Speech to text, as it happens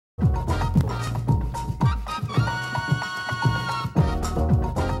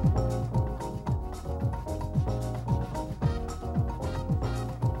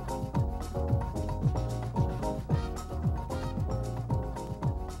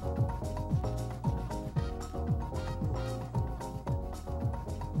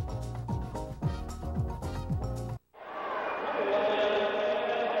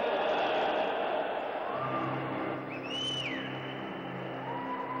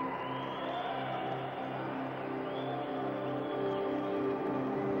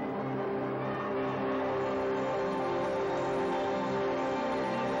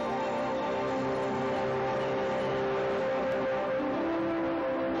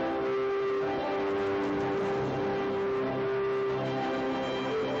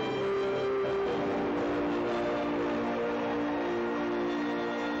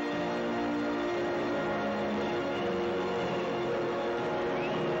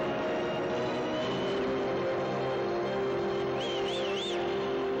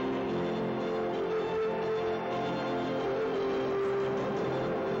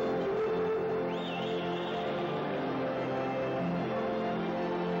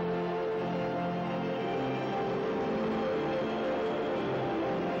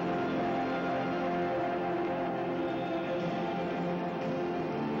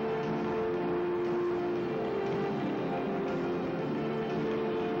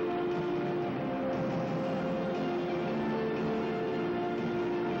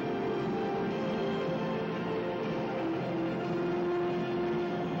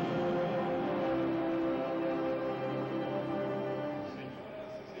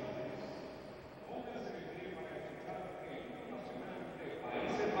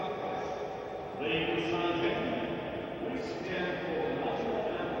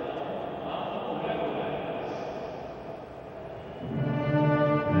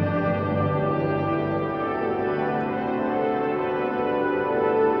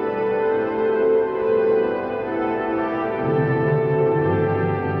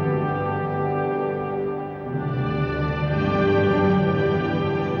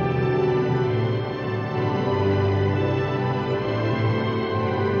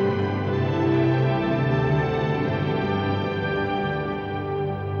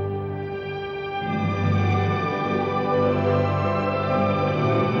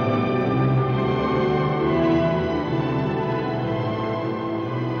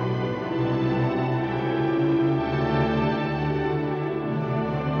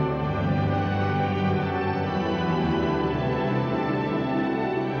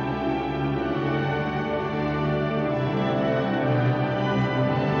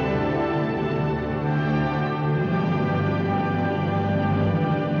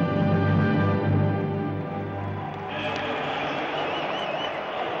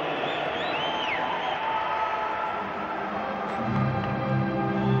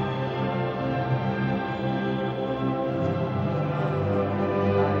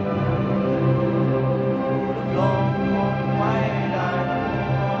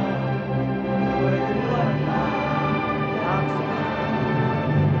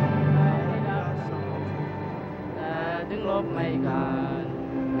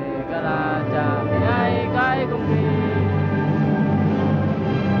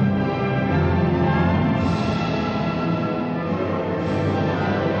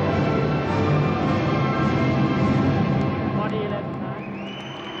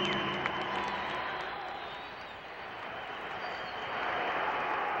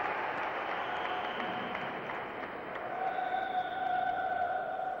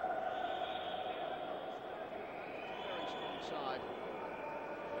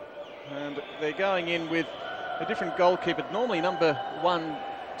And they're going in with a different goalkeeper. Normally number 1,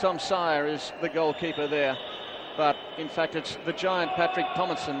 Tom Sire, is the goalkeeper there. But in fact, it's the giant Patrick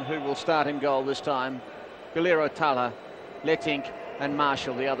Thomassen who will start in goal this time. BILORO, TALHA, LETTINCK and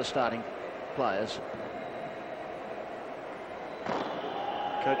Marshall, the other starting players.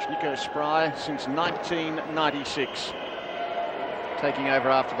 Coach Nico Spry since 1996. Taking over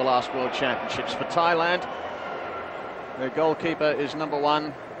after the last World Championships for Thailand. Their goalkeeper is number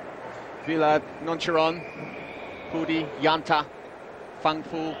 1, NOMCHAROEN, POODEE, JANTA,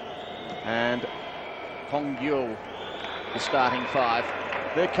 Frankfort and Hongyo, the starting 5.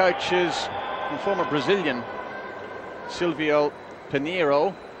 Their coach is the former Brazilian Silvio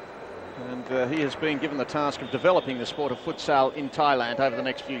Pinheiro, and he has been given the task of developing the sport of futsal in Thailand over the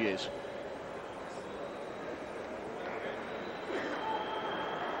next few years.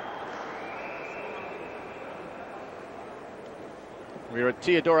 We're at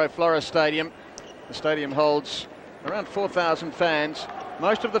Teodoro Flores Stadium. The stadium holds around 4,000 fans.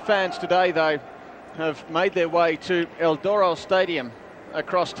 Most of the fans today, though, have made their way to El Doro Stadium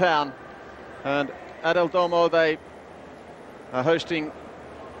across town. And at El Domo, they are hosting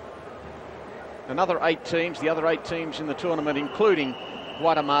another 8 teams, the other 8 teams in the tournament, including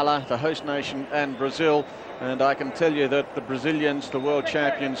Guatemala, the host nation, and Brazil. And I can tell you that the Brazilians, the world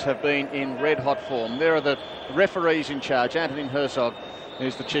champions, have been in red-hot form. There are the referees in charge. Anton Herzog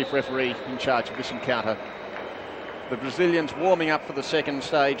is the chief referee in charge of this encounter. The Brazilians warming up for the second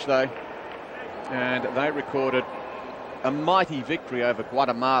stage, though, and they recorded a mighty victory over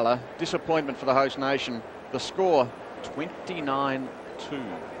Guatemala. Disappointment for the host nation. The score, 29-2.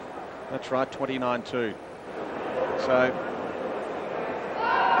 That's right, 29-2. So,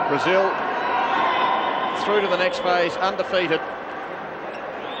 Brazil through to the next phase, undefeated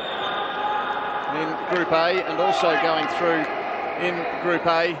in Group A, and also going through in Group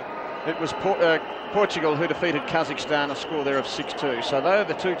A, it was Portugal who defeated Kazakhstan, a score there of 6-2. So they are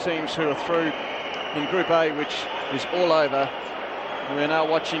the 2 teams who are through in Group A, which is all over. And we're now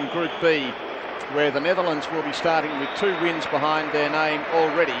watching Group B, where the Netherlands will be starting with 2 wins behind their name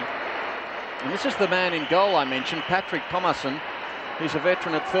already. And this is the man in goal I mentioned, Patrick Thomassen. He's a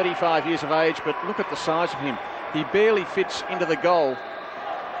veteran at 35 years of age, but look at the size of him. He barely fits into the goal.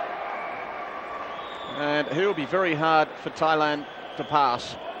 And he'll be very hard for Thailand to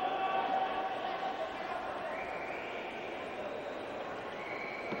pass.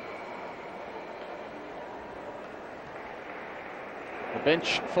 The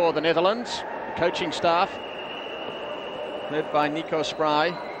bench for the Netherlands, the coaching staff, led by Nico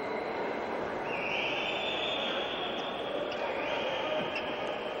Spry.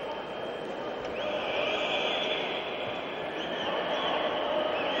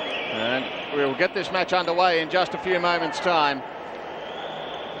 We'll get this match underway in just a few moments' time.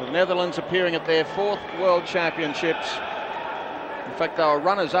 The Netherlands appearing at their 4th World Championships. In fact, they were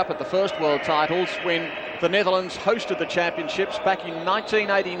runners-up at the first World titles when the Netherlands hosted the championships back in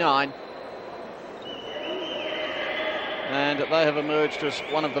 1989. And they have emerged as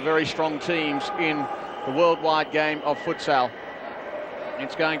one of the very strong teams in the worldwide game of futsal.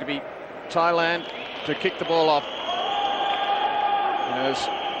 It's going to be Thailand to kick the ball off. As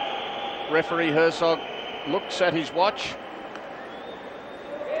referee Herzog looks at his watch,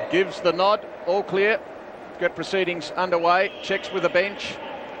 gives the nod, all clear, get proceedings underway, checks with the bench.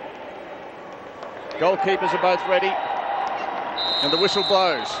 Goalkeepers are both ready, and the whistle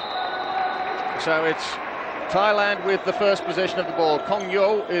blows. So it's Thailand with the first possession of the ball.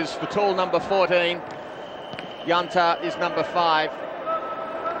 Hongyo is the tall number 14, Yutthana is number 5.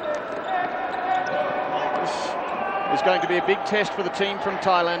 Is going to be a big test for the team from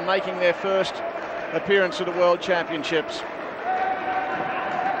Thailand, making their first appearance at the World Championships. They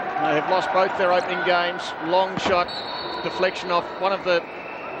have lost both their opening games. Long shot, deflection off one of the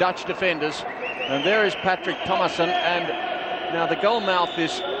Dutch defenders. And there is Patrick Thomassen, and Now the goal mouth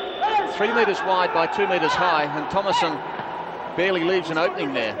is 3 metres wide by 2 metres high, and THOMASSEN barely leaves an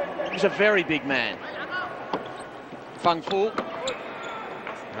opening there. He's a very big man. Fung Fu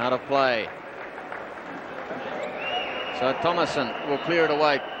out of play. So THOMASSEN will clear it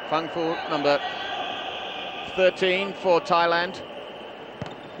away. Fung Fu, number 13 for Thailand.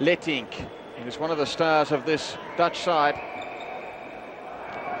 LETTINCK, he was one of the stars of this Dutch side.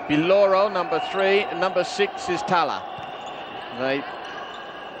 BILORO, number 3, and number 6 is TALHA. They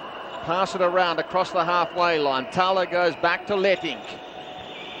pass it around across the halfway line. TALHA goes back to LETTINCK.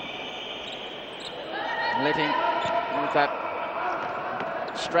 LETTINCK with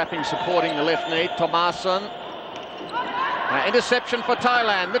that strapping supporting the left knee. THOMASSEN. Interception for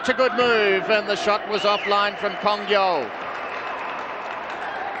Thailand. That's a good move, and the shot was offline from Kongyo.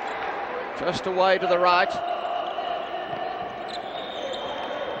 Just away to the right.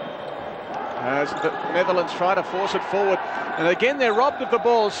 As the Netherlands try to force it forward. And again, they're robbed of the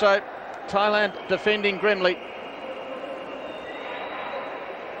ball, so Thailand defending grimly.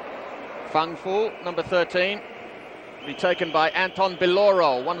 Fung Fu, number 13, be taken by Anton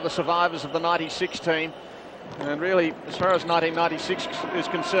BILORO, one of the survivors of the 96 team. And really, as far as 1996 is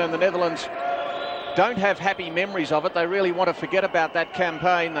concerned, the Netherlands don't have happy memories of it. They really want to forget about that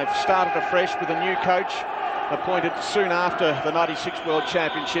campaign. They've started afresh with a new coach, appointed soon after the 96 World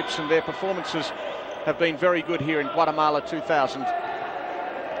Championships, and their performances have been very good here in Guatemala 2000.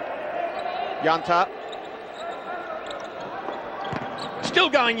 Yutthana. Still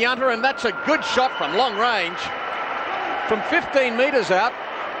going Yutthana, and that's a good shot from long range. From 15 metres out,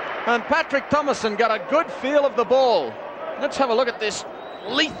 and Patrick THOMASSEN got a good feel of the ball. Let's have a look at this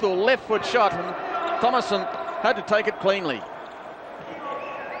lethal left foot shot, and THOMASSEN had to take it cleanly.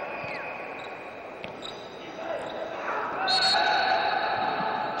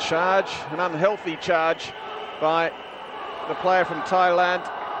 Charge, an unhealthy charge by the player from Thailand,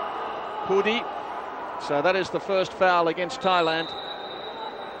 POODEE. So that is the first foul against Thailand.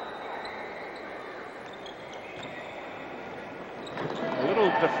 A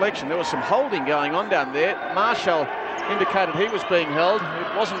little deflection. There was some holding going on down there. Marshall indicated he was being held.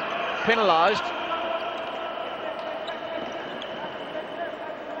 It wasn't penalised.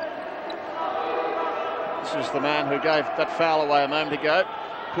 This is the man who gave that foul away a moment ago.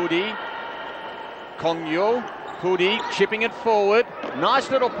 POODEE, Kongyo, POODEE chipping it forward.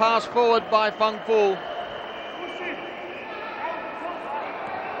 Nice little pass forward by Fung Fu.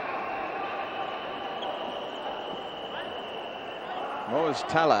 Moes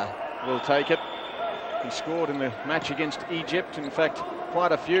TALHA will take it. He scored in the match against Egypt. In fact,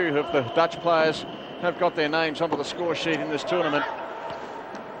 quite a few of the Dutch players have got their names onto the score sheet in this tournament.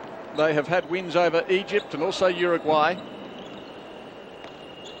 They have had wins over Egypt and also Uruguay.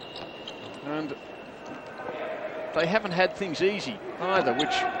 And they haven't had things easy either,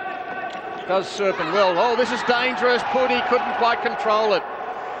 which does serve them well. Oh, this is dangerous. POODEE couldn't quite control it.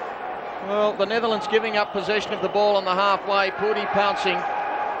 Well, the Netherlands giving up possession of the ball on the halfway. POODEE pouncing,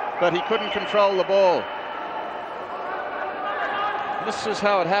 but he couldn't control the ball. This is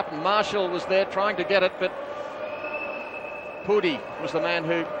how it happened. Marshall was there trying to get it, but POODEE was the man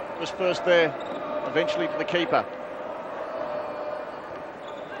who was first there, eventually to the keeper.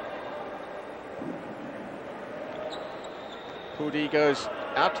 POODEE goes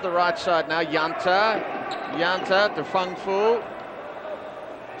out to the right side now. Yutthana to Fung Fu.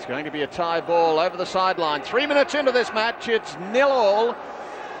 It's going to be a tie ball over the sideline. 3 minutes into this match, it's 0-0.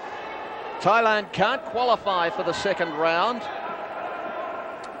 Thailand can't qualify for the second round,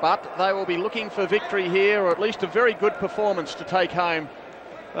 but they will be looking for victory here, or at least a very good performance to take home.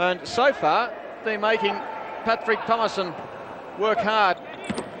 And so far, they're making Patrick THOMASSEN work hard.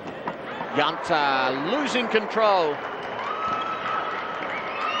 Yutthana losing control.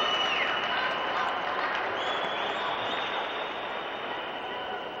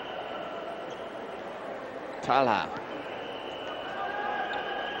 TALHA.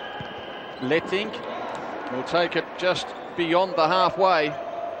 LETTINCK will take it just beyond the halfway.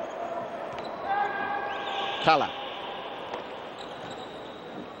 TALHA.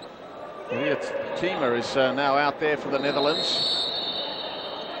 Yutthana is now out there for the Netherlands.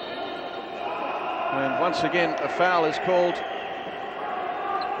 And once again, a foul is called,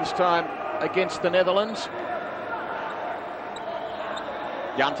 this time against the Netherlands.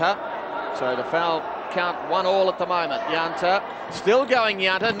 Yutthana. So the foul count 1-1 at the moment. Yutthana still going.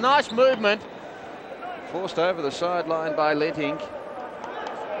 Yutthana, nice movement. Forced over the sideline by LETTINCK.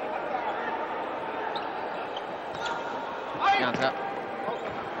 Yutthana.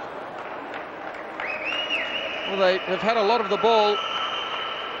 Well, they have had a lot of the ball.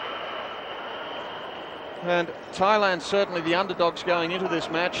 And Thailand certainly the underdogs going into this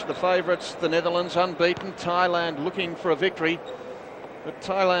match. The favourites, the Netherlands, unbeaten. Thailand looking for a victory. But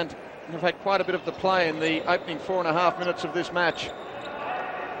Thailand have had quite a bit of the play in the opening 4.5 minutes of this match.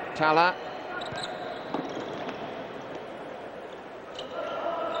 TALHA.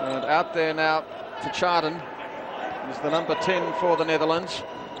 And out there now, TJADEN is the number 10 for the Netherlands.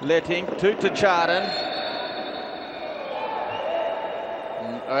 LETTINCK to TJADEN.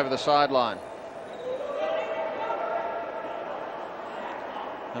 Over the sideline.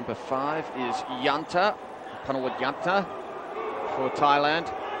 Number 5 is JANTA, Yutthana for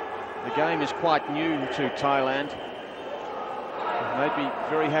Thailand. The game is quite new to Thailand. They'd be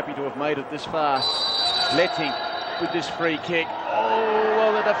very happy to have made it this far. LETTINCK with this free kick. Oh,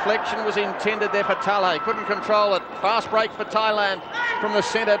 well, the deflection was intended there for TALHA. He couldn't control it. Fast break for Thailand from the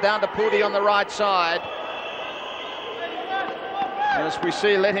centre down to POODEE on the right side. And as we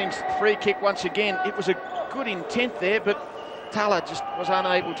see LETTINCK's free kick once again, it was a good intent there, but TALHA just was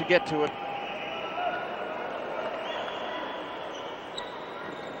unable to get to it.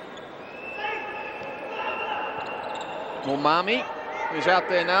 MOUMANE is out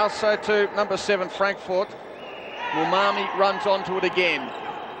there now, so too number 7 FRANKFORT. MOUMANE runs onto it again.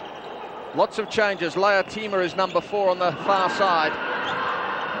 Lots of changes. LEATEMIA is number 4 on the far side.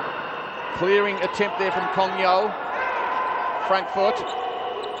 Clearing attempt there from Kongyo. FRANKFORT.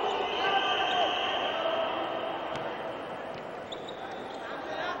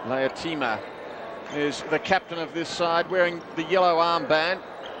 LEATEMIA is the captain of this side, wearing the yellow armband.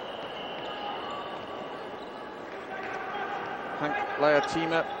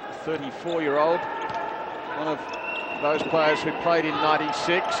 LEATEMIA, 34-year-old, one of those players who played in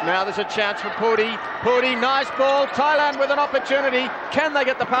 '96. Now there's a chance for POODEE. POODEE, nice ball. Thailand with an opportunity. Can they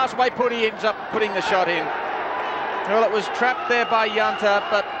get the pass away? POODEE ends up putting the shot in. Well, it was trapped there by JANTA,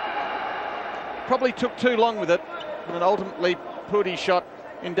 but probably took too long with it. And ultimately, POODEE shot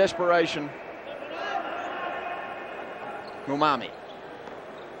in desperation. MOUMANE.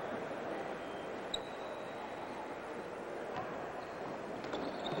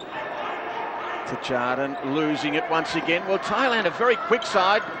 TJADEN losing it once again. Well, Thailand a very quick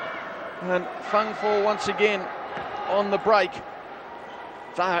side, and FRANKFORT once again on the break.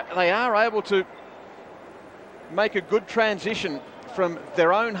 They are able to make a good transition from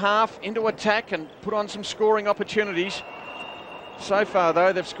their own half into attack and put on some scoring opportunities. So far,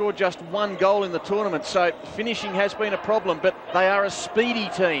 though, they've scored just 1 goal in the tournament, so finishing has been a problem, but they are a speedy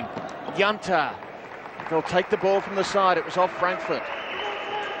team. JANTA, they'll take the ball from the side. It was off FRANKFORT.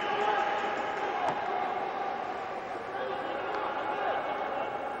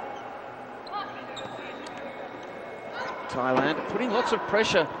 Thailand putting lots of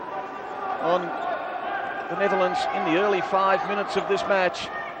pressure on the Netherlands in the early 5 minutes of this match.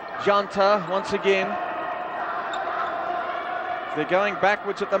 JANTA once again. They're going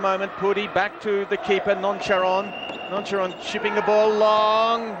backwards at the moment. POODEE back to the keeper, NOMCHAROEN. NOMCHAROEN chipping the ball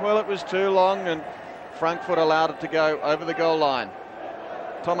long. Well, it was too long, and FRANKFORT allowed it to go over the goal line.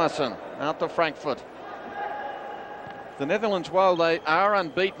 THOMASSEN out to FRANKFORT. The Netherlands, while they are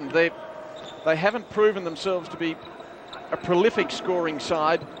unbeaten, they haven't proven themselves to be a prolific scoring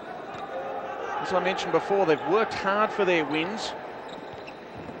side. As I mentioned before, they've worked hard for their wins.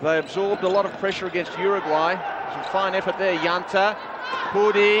 They absorbed a lot of pressure against Uruguay. Some fine effort there. JANTA,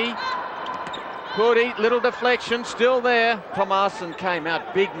 POODEE, little deflection, still there. THOMASSEN came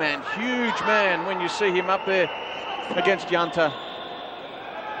out, big man, huge man when you see him up there against JANTA.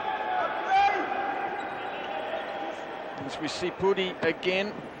 As we see POODEE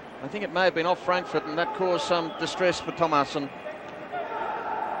again, I think it may have been off FRANKFORT, and that caused some distress for THOMASSEN.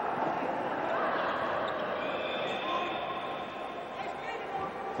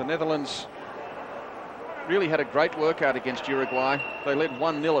 The Netherlands really had a great workout against Uruguay. They led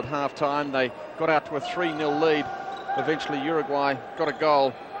 1-0 at half-time. They got out to a 3-0 lead. Eventually Uruguay got a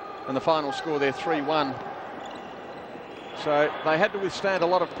goal, and the final score there 3-1. So they had to withstand a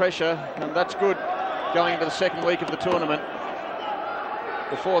lot of pressure, and that's good going into the second week of the tournament.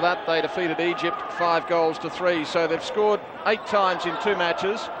 Before that, they defeated Egypt 5-3. So they've scored 8 times in 2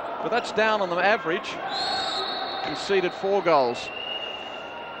 matches, but that's down on the average. Conceded 4 goals.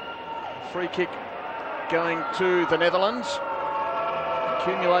 Free kick going to the Netherlands.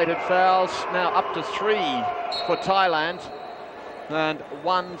 Accumulated fouls now up to 3 for Thailand and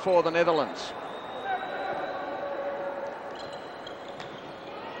 1 for the Netherlands.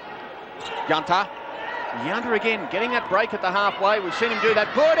 JANTA. JANTA again, getting that break at the halfway. We've seen him do that.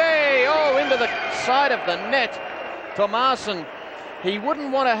 POODEE! Oh, into the side of the net. THOMASSEN, he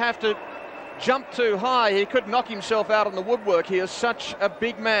wouldn't want to have to jump too high. He could knock himself out on the woodwork. He is such a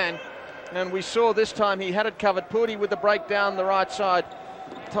big man. And we saw this time he had it covered. POODEE with the break down the right side.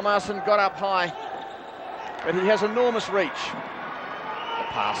 THOMASSEN got up high, but he has enormous reach. The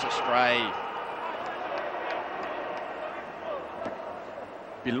pass astray.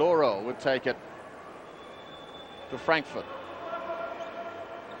 BILORO would take it to Frankfurt.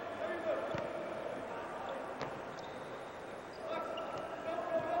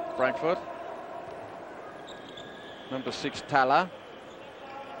 Frankfurt. Number 6, TALHA.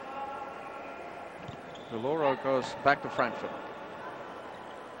 BILORO goes back to Frankfurt.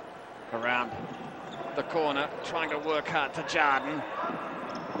 Around the corner, trying to work hard to JADEN.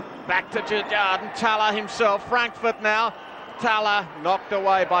 Back to JADEN, TALHA himself. Frankfurt now. TALHA knocked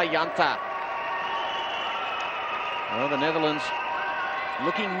away by JANTA. Well, the Netherlands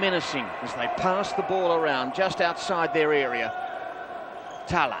looking menacing as they pass the ball around just outside their area.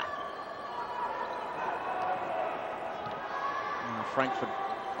 TALHA. And Frankfurt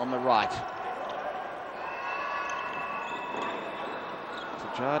on the right.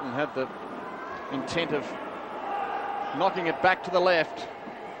 So JADEN had the intent of knocking it back to the left.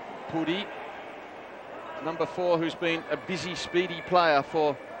 POODEE, number 4, who's been a busy, speedy player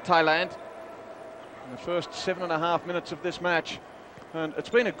for Thailand in the first 7.5 minutes of this match. And it's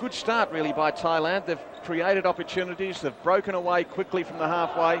been a good start, really, by Thailand. They've created opportunities. They've broken away quickly from the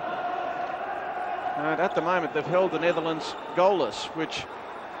halfway. And at the moment, they've held the Netherlands goalless, which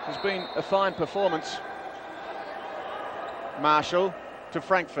has been a fine performance. Marshall to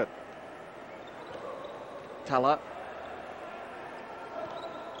Frankfurt. TALHA.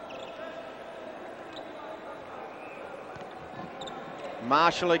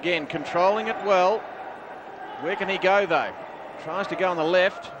 Marshall again, controlling it well. Where can he go, though? Tries to go on the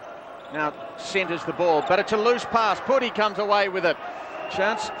left. Now centres the ball, but it's a loose pass. POODEE comes away with it.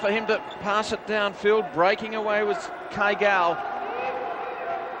 Chance for him to pass it downfield. Breaking away with KHAIKAEW.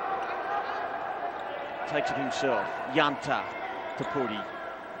 Takes it himself. JANTA to POODEE.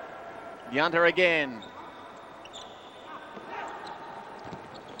 JANTA again.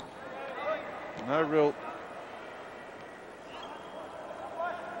 No real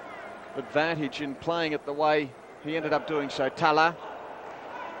advantage in playing it the way he ended up doing so. TALHA.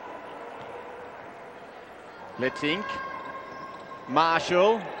 LETTINCK.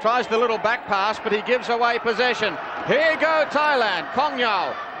 Marshall tries the little back pass, but he gives away possession. Here go Thailand.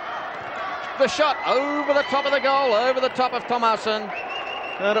 Kongyao. The shot over the top of the goal, over the top of THOMASSEN.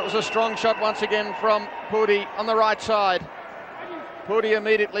 And it was a strong shot once again from POODEE on the right side. POODEE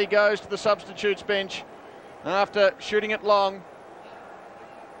immediately goes to the substitutes bench after shooting it long.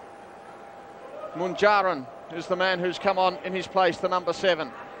 MUNJARERN is the man who's come on in his place, the number 7.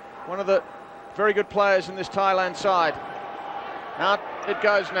 One of the very good players in this Thailand side. Out it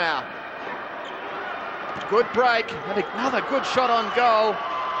goes now. Good break, and another good shot on goal.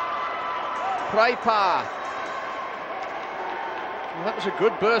 PRAEPUN. Well, that was a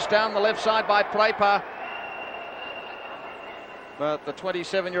good burst down the left side by PRAEPUN. But the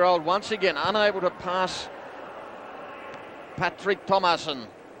 27-year-old once again unable to pass Patrick THOMASSEN.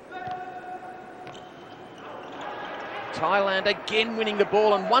 Thailand again winning the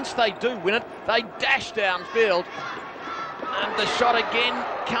ball, and once they do win it, they dash downfield. And the shot again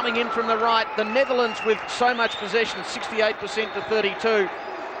coming in from the right. The Netherlands with so much possession, 68% to 32.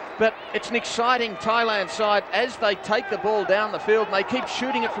 But it's an exciting Thailand side as they take the ball down the field, and they keep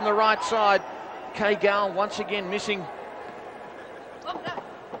shooting it from the right side. KHAIKAEW once again missing.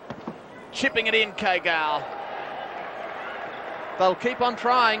 Chipping it in, KHAIKAEW. They'll keep on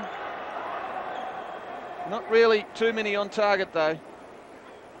trying. Not really too many on target, though.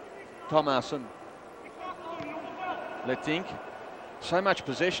 THOMASSEN. LETTINCK. So much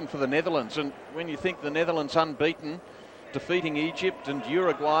possession for the Netherlands, and when you think the Netherlands unbeaten, defeating Egypt and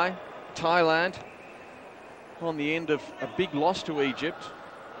Uruguay, Thailand on the end of a big loss to Egypt,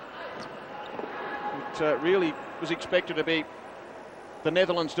 it really was expected to be the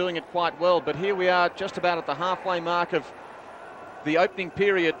Netherlands doing it quite well, but here we are just about at the halfway mark of the opening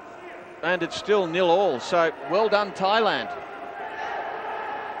period, and it's still 0-0, so well done Thailand.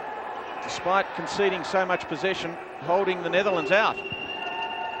 Despite conceding so much possession, holding the Netherlands out.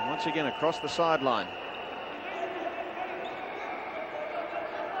 And once again across the sideline.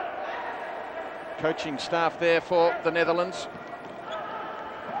 Coaching staff there for the Netherlands.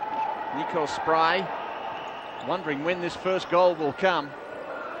 Nico Spry wondering when this first goal will come.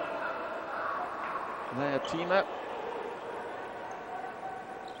 LEATEMIA,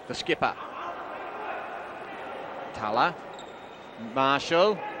 the skipper. TALHA.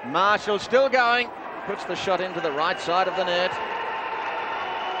 Marshall still going. Puts the shot into the right side of the net.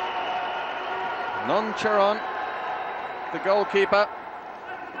 NOMCHAROEN, the goalkeeper.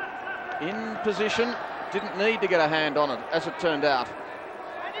 in position, didn't need to get a hand on it, as it turned out.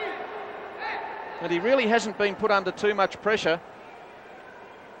 And he really hasn't been put under too much pressure.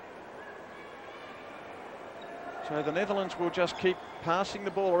 So the Netherlands will just keep passing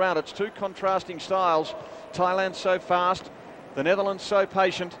the ball around. It's two contrasting styles. Thailand so fast, the Netherlands so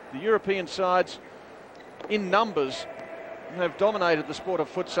patient. The European sides, in numbers, have dominated the sport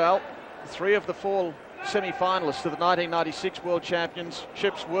of futsal. 3 of the 4 semi-finalists of the 1996 World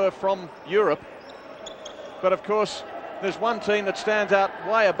Championships were from Europe. But of course, there's one team that stands out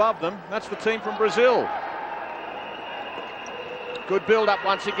way above them. That's the team from Brazil. Good build-up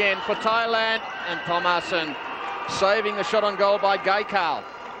once again for Thailand, and THOMASSEN saving the shot on goal by KHAIKAEW.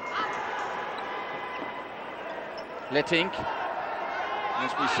 LETTINCK.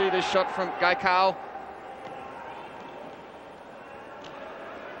 As we see this shot from KHAIKAEW.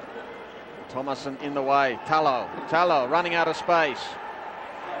 THOMASSEN in the way. TALHA running out of space.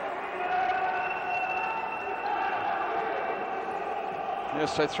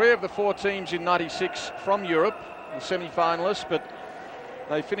 Yes, so 3 of the 4 teams in 96 from Europe, the semi-finalists, but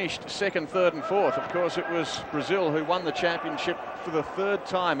they finished 2nd, 3rd and 4th. Of course, it was Brazil who won the championship for the 3rd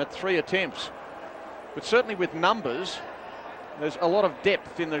time at 3 attempts. But certainly with numbers, there's a lot of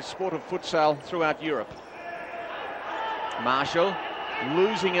depth in the sport of futsal throughout Europe. Marshall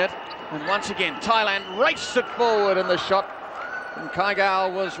losing it, and once again Thailand raced it forward, and the shot from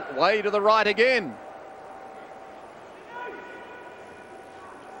KHAIKAEW was way to the right again.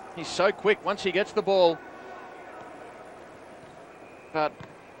 He's so quick once he gets the ball. But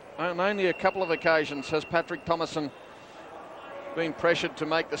on only a couple of occasions has Patrick THOMASSEN been pressured to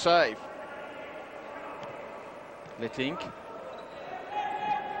make the save. LETTINCK.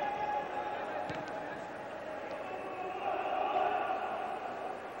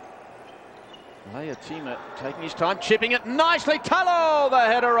 LEATEMIA taking his time, chipping it nicely. TALHA, the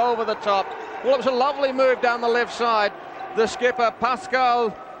header over the top. Well, it was a lovely move down the left side. The skipper,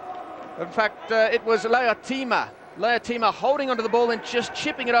 Pascal, in fact, it was LEATEMIA holding onto the ball and just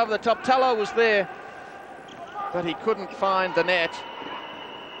chipping it over the top. TALHA was there, but he couldn't find the net.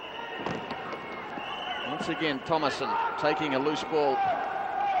 Once again, THOMASSEN taking a loose ball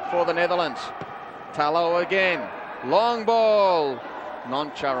for the Netherlands. TALHA again. Long ball.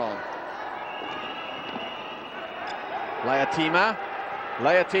 NOMCHAROEN. LEATEMIA,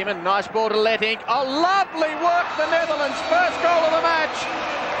 nice ball to LETTINCK. Oh, lovely work, the Netherlands. First goal of the match.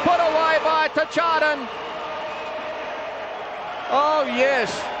 Put away by TJADEN. Oh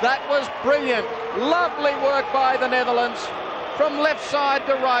yes, that was brilliant. Lovely work by the Netherlands. From left side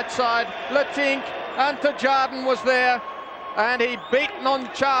to right side, LETTINCK, and TJADEN was there. And he beat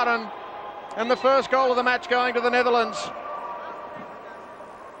NOMCHAROEN. And the first goal of the match going to the Netherlands.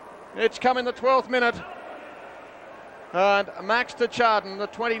 It's come in the 12th minute. And Max TJADEN, the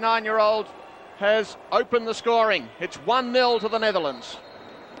 29-year-old, has opened the scoring. It's 1-0 to the Netherlands.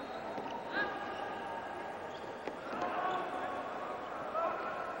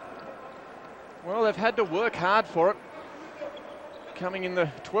 Well, they've had to work hard for it. Coming in the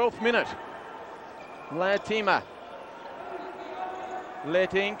 12th minute. LEATEMIA.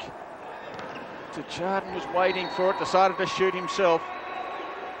 LETTINCK. TJADEN was waiting for it, decided to shoot himself.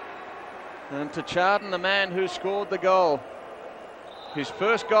 And TJADEN, the man who scored the goal. His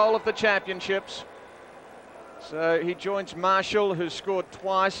first goal of the championships. So he joins Marshall, who scored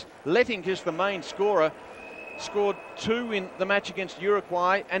twice. LETTINCK is the main scorer. Scored 2 in the match against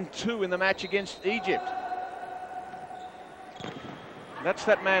Uruguay and 2 in the match against Egypt. That's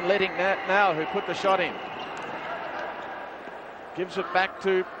that man LETTINCK now who put the shot in. Gives it back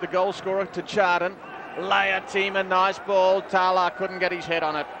to the goal scorer, TJADEN. LEATEMIA, nice ball. TALHA couldn't get his head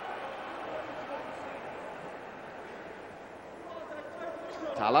on it.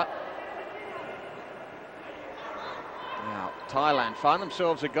 TALHA. Now, Thailand find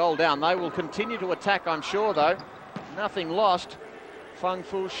themselves a goal down. They will continue to attack, I'm sure, though. Nothing lost. Fung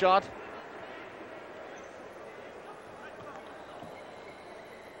Fu shot.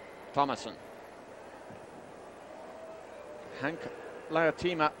 THOMASSEN. Hanky,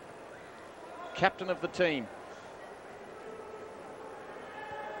 LEATEMIA, captain of the team.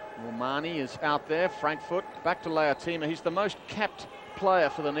 MOUMANE is out there, Frankfurt. Back to LEATEMIA. He's the most capped player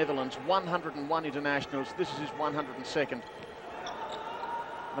for the Netherlands, 101 internationals. This is his 102nd.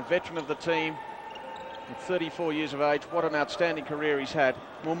 A veteran of the team at 34 years of age. What an outstanding career he's had.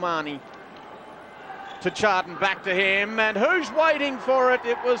 MOUMANE. TJADEN back to him, and who's waiting for it?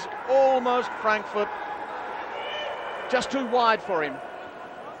 It was almost Frankfurt. Just too wide for him.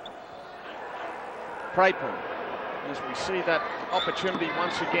 PRAEPUN. As we see that opportunity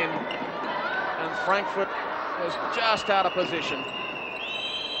once again, and Frankfurt was just out of position.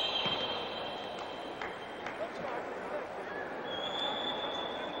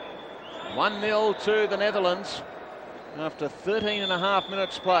 1-0 to the Netherlands after 13.5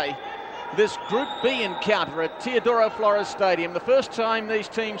 minutes play. This Group B encounter at Teodoro Flores Stadium, the first time these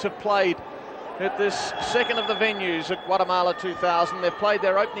teams have played at this second of the venues at Guatemala 2000. They've played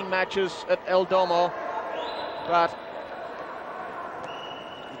their opening matches at El Domo, but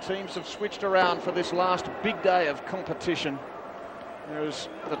the teams have switched around for this last big day of competition. There's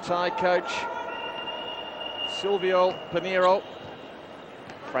the Thai coach, Silvio Pinheiro,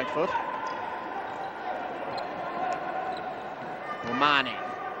 Frankfurt. Moumane.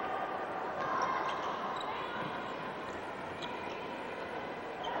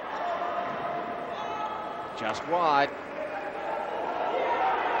 Just wide.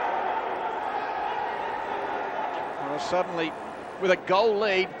 Well, suddenly, with a goal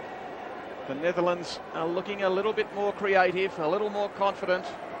lead, the Netherlands are looking a little bit more creative, a little more confident.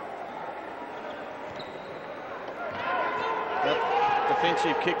 That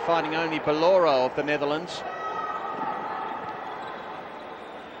defensive kick finding only BILORO of the Netherlands.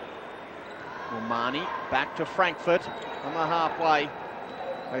 Moumane back to Frankfurt on the halfway.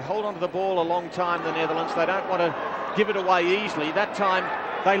 They hold onto the ball a long time, the Netherlands. They don't want to give it away easily. That time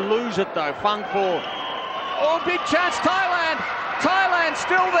they lose it though. Frankfurt. Oh, big chance, Thailand! Thailand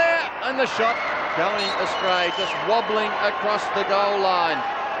still there, and the shot going astray, just wobbling across the goal line.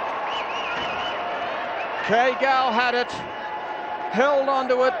 KHAIKAEW had it, held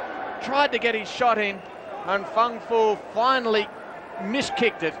onto it, tried to get his shot in, and Frankfurt finally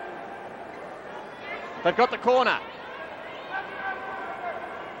miskicked it. They've got the corner.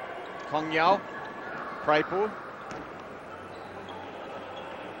 KHAIKAEW, PRAEPUN.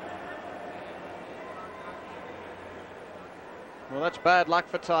 Well, that's bad luck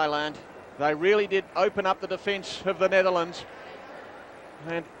for Thailand. They really did open up the defence of the Netherlands,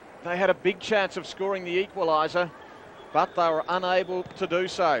 and they had a big chance of scoring the equaliser, but they were unable to do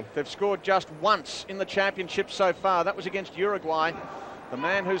so. They've scored just once in the championship so far. That was against Uruguay. The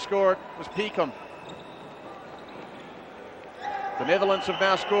man who scored was PIEMKUM. The Netherlands have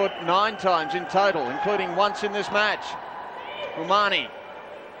now scored 9 times in total, including once in this match. Moumane.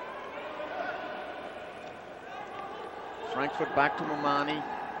 Frankfurt back to Moumane.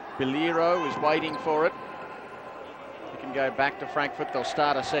 BILORO is waiting for it. He can go back to Frankfurt. They'll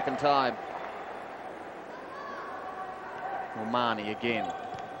start a second time. Moumane again.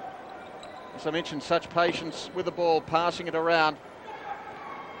 As I mentioned, such patience with the ball, passing it around.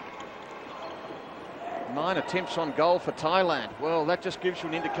 9 attempts on goal for Thailand. Well, that just gives you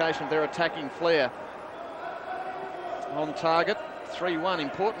an indication of their attacking flair. On target, 3-1,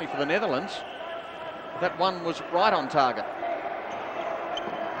 importantly for the Netherlands. That one was right on target.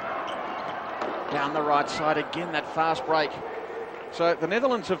 Down the right side again, that fast break. So the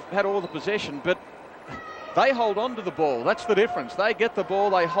Netherlands have had all the possession, but they hold on to the ball. That's the difference. They get the ball,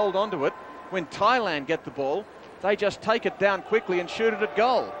 they hold on to it. When Thailand get the ball, they just take it down quickly and shoot it at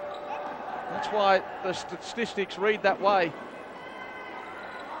goal. That's why the statistics read that way.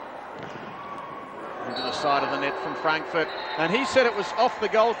 Into the side of the net from Frankfurt. And he said it was off the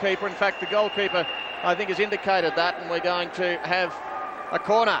goalkeeper. In fact, the goalkeeper, I think, has indicated that, and we're going to have a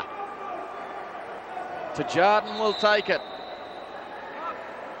corner. TJADEN will take it.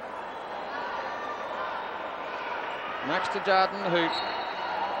 Max TJADEN, who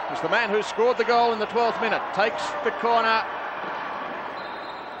was the man who scored the goal in the 12th minute, takes the corner.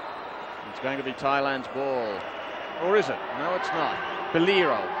 It's going to be Thailand's ball. Or is it? No, it's not.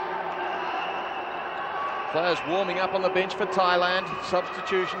 BILORO. Players warming up on the bench for Thailand.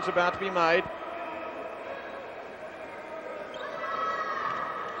 Substitutions about to be made.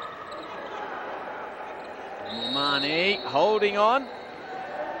 Moumane holding on.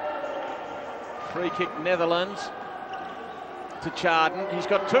 Free kick Netherlands. TJADEN. He's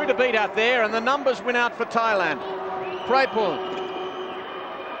got 2 to beat out there, and the numbers win out for Thailand. PRAEPUN.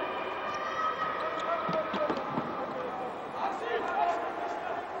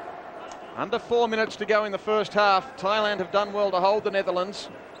 Under 4 minutes to go in the first half. Thailand have done well to hold the Netherlands.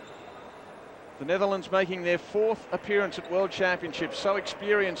 The Netherlands making their 4th appearance at World Championships, so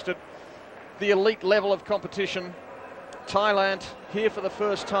experienced at the elite level of competition. Thailand here for the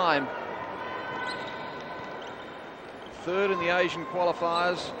first time. 3rd in the Asian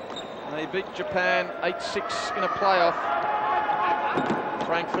qualifiers. They beat Japan 8-6 in a playoff.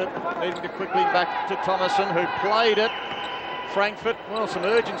 Frankfurt needing to quickly back to THOMASSEN, who played it. Frankfurt, well, some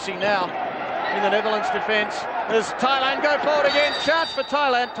urgency now in the Netherlands defence as Thailand go forward again. Chance for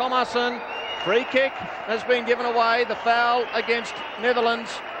Thailand. THOMASSEN, free kick has been given away. The foul against Netherlands,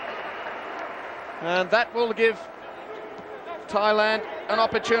 and that will give Thailand an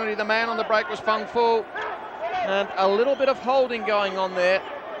opportunity. The man on the break was Frankfurt, and a little bit of holding going on there.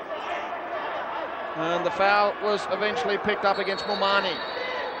 And the foul was eventually picked up against MOUMANE.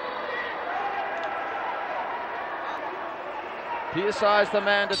 PIASIA is the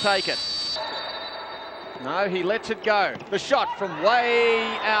man to take it. No, he lets it go. The shot from way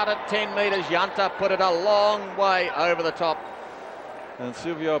out at 10 metres. JANTA put it a long way over the top. And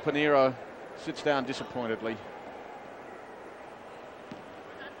Silvio Pinheiro sits down disappointedly.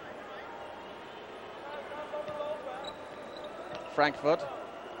 Frankfurt.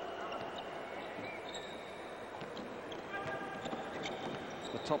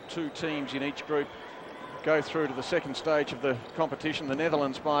 The top two teams in each group go through to the second stage of the competition. The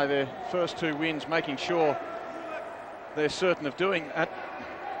Netherlands, by their first two wins, making sure they're certain of doing that.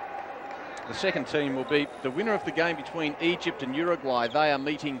 The second team will be the winner of the game between Egypt and Uruguay. They are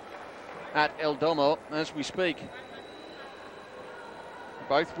meeting at El Domo as we speak.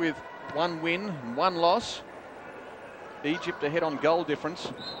 Both with one win and one loss. Egypt ahead on goal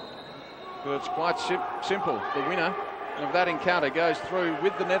difference, but it's quite simple. The winner of that encounter goes through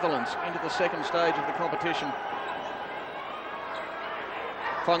with the Netherlands into the second stage of the competition.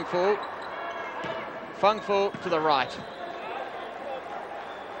 Fungfu to the right.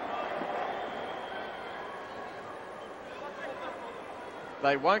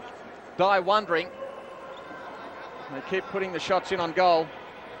 They won't die wondering. They keep putting the shots in on goal.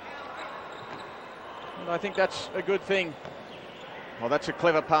 And I think that's a good thing. Well, that's a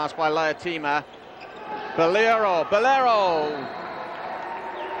clever pass by LEATEMIA. BILORO.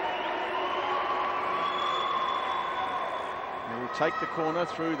 He will take the corner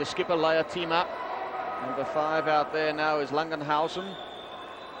through the skipper LEATEMIA. Number 5 out there now is LANGENHUIJSEN.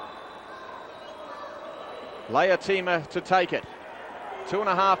 LEATEMIA to take it.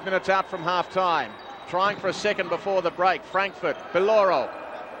 2.5 minutes out from half time. Trying for a second before the break. Frankfurt, BILORO.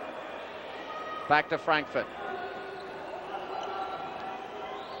 Back to Frankfurt.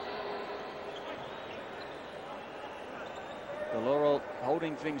 BILORO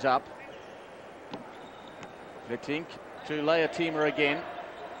holding things up. LETTINCK to LEATEMIA again.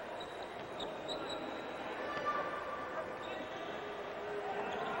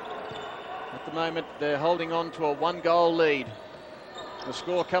 At the moment, they're holding on to a 1-goal lead. The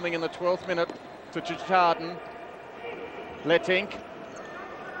score coming in the 12th minute to TJADEN. LETTINCK.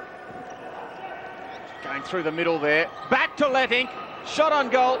 Going through the middle there. Back to LETTINCK. Shot on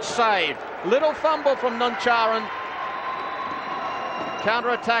goal, saved. Little fumble from NOMCHAROEN.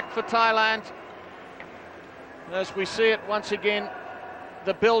 Counter-attack for Thailand. As we see it once again,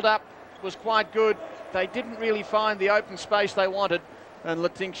 the build-up was quite good. They didn't really find the open space they wanted, and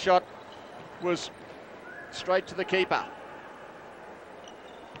LETTINCK's shot was straight to the keeper.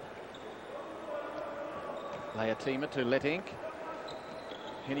 LEATEMIA to LETTINCK.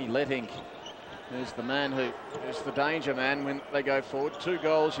 Henny LETTINCK is the man who is the danger man when they go forward. 2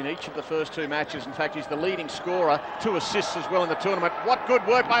 goals in each of the first 2 matches. In fact, he's the leading scorer. 2 assists as well in the tournament. What good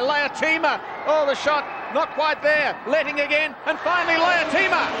work by LEATEMIA. Oh, the shot not quite there. LETTINCK again, and finally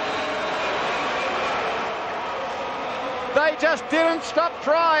LEATEMIA. They just didn't stop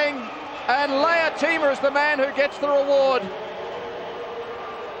trying, and LEATEMIA is the man who gets the reward.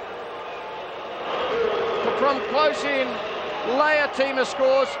 From close in, LEATEMIA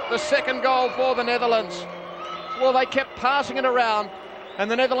scores the 2nd goal for the Netherlands. Well, they kept passing it around,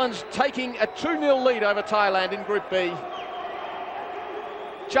 and the Netherlands taking a 2-0 lead over Thailand in Group B.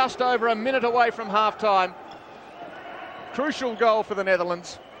 Just over a minute away from half-time. Crucial goal for the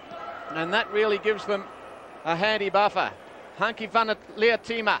Netherlands, and that really gives them a handy buffer. Hanky van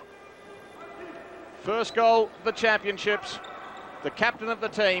LEATEMIA. First goal of the championships, the captain of the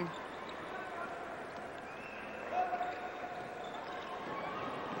team.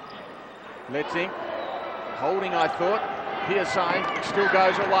 LETTINCK holding, I thought. PIASIA still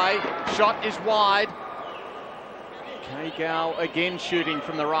goes away. Shot is wide. KHAIKAEW again shooting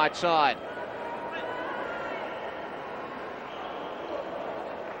from the right side.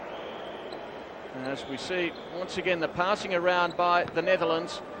 And as we see, once again, the passing around by the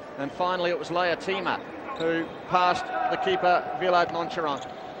Netherlands. And finally, it was LEATEMIA who passed the keeper, NOMCHAROEN.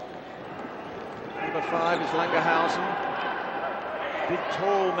 Number 5 is LANGENHUIJSEN. Big,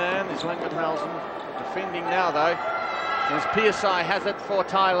 tall man is LANGENHUIJSEN. Defending now, though, as PIASIA has it for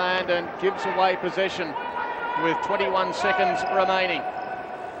Thailand and gives away possession with 21 seconds remaining.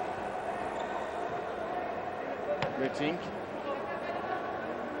 LETTINCK.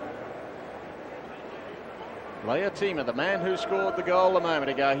 LEATEMIA, the man who scored the goal a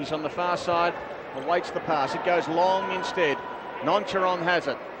moment ago. He's on the far side, awaits the pass. It goes long instead. NOMCHAROEN has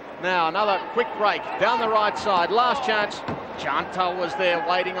it. Now another quick break down the right side. Last chance. JANTA was there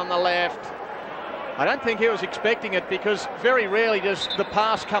waiting on the left. I don't think he was expecting it, because very rarely does the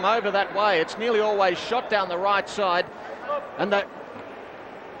pass come over that way. It's nearly always shot down the right side, and that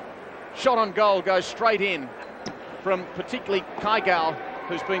shot on goal goes straight in from particularly KHAIKAEW,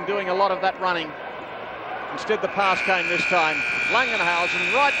 who's been doing a lot of that running. Instead, the pass came this time.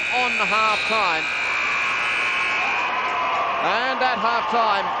 LANGENHUIJSEN right on the half-time. And at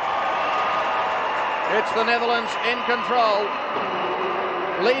half-time, it's the Netherlands in control,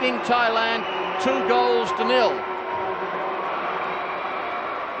 leading Thailand 2-0.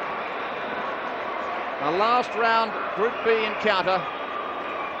 A last round Group B encounter.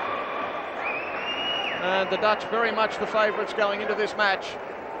 And the Dutch very much the favourites going into this match,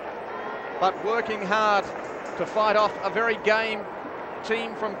 but working hard to fight off a very game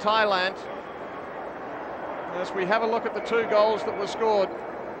team from Thailand. As we have a look at the 2 goals that were scored,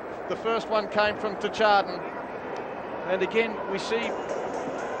 the first one came from TJADEN. And again, we see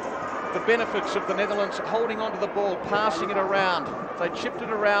the benefits of the Netherlands holding onto the ball, passing it around. They chipped it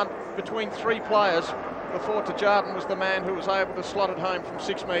around between 3 players before TJADEN was the man who was able to slot it home from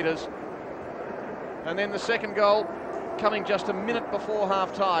 6 metres. And then the second goal coming just a minute before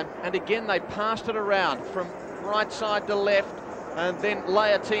half-time. And again, they passed it around from right side to left. And then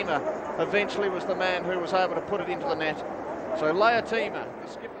LEATEMIA eventually was the man who was able to put it into the net. So LEATEMIA,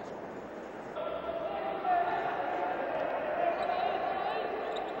 the skipper.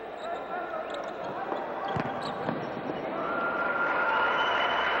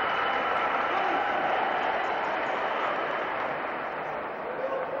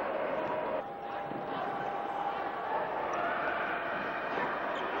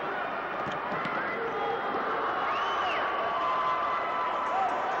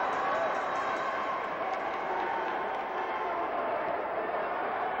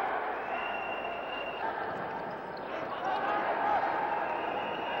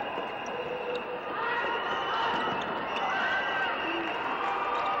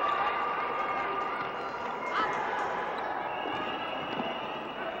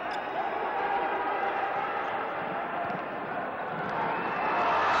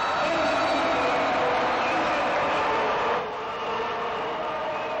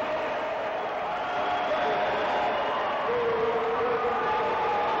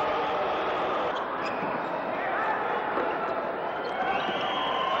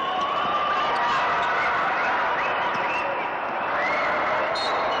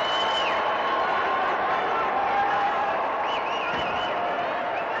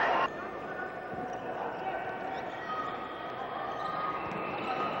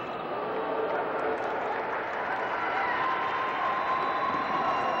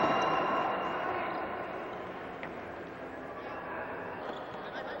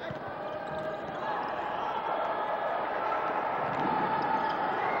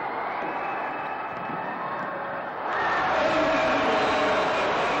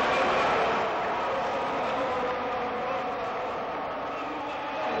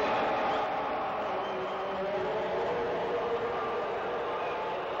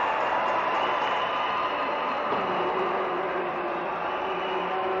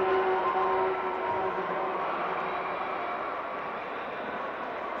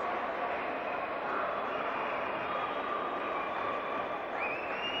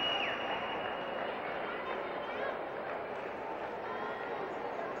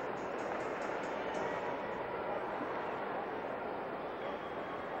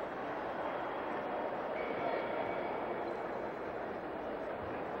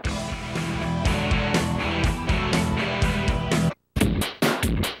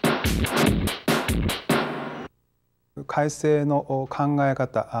改正の考え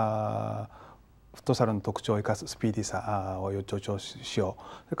方、フットサルの特徴を生かすスピーディーさを助長しよう、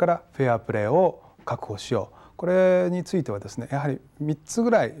それからフェアプレーを確保しよう、これについてはですね、やはり3つ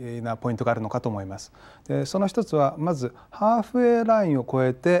ぐらいなポイントがあるのかと思います。でその一つは、まずハーフウェイラインを越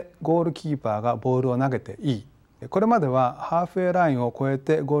えてゴールキーパーがボールを投げていい。これまではハーフウェイラインを越え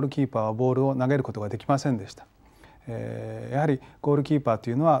てゴールキーパーはボールを投げることができませんでした。やはりゴールキーパー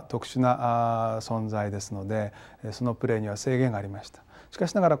というのは特殊な存在ですので、そのプレーには制限がありました。しか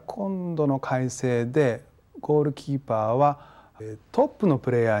しながら今度の改正でゴールキーパーはトップの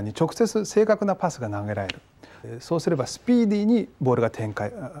プレイヤーに直接正確なパスが投げられる。そうすればスピーディーにボールがプ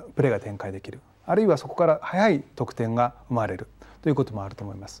レーが展開できる。あるいはそこから速い得点が生まれるということもあると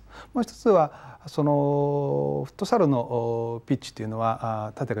思います。もう一つはそのフットサルのピッチというの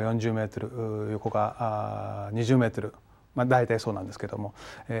は縦が40メートル、横が20メートル、大体そうなんですけども、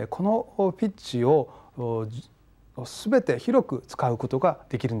このピッチを全て広く使うことが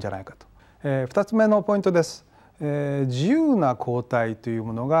できるんじゃないかと。2つ目のポイントです。自由な交代という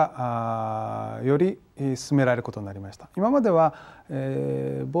ものがより進められることになりました。今までは、ボ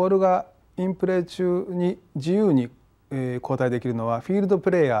ールがインプレー中に自由に交代できるのはフィールドプ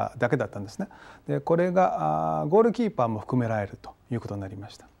レーヤーだけだったんですね。でこれがゴールキーパーも含められるということになりま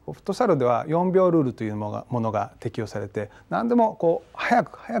した。フットサルでは4秒ルールというものが適用されて、何でもこう早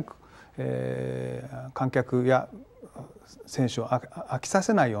く、観客や選手を飽きさ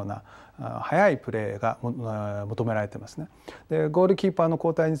せないような速いプレーが求められてますね。でゴールキーパーの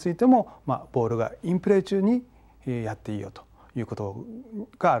交代についても、ボールがインプレー中にやっていいよということ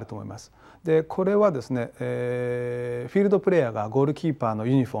があると思います。でこれはですね、フィールドプレーヤーがゴールキーパーの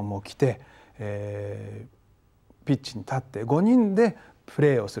ユニフォームを着て、ピッチに立って5人でプ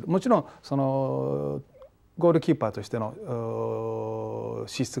レーをする。もちろんそのゴールキーパーとしての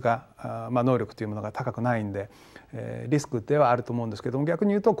資質が、能力というものが高くないんで、リスクではあると思うんですけども、逆に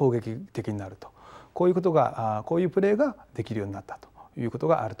言うと攻撃的になると、こういうことがこういうプレーができるようになったということ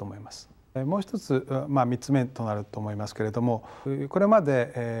があると思います。もう一つ、3つ目となると思いますけれども、これま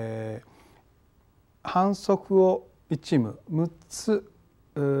で、反則を1チーム6つ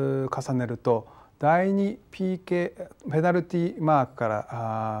重ねると第2 PK ペナルティーマークか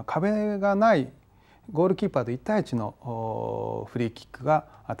ら壁がないゴールキーパーと1対1のフリーキックが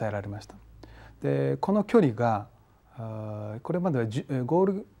与えられました。でこの距離がこれまではゴー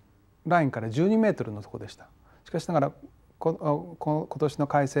ルラインから12メートルのところでした。しかしながら今年の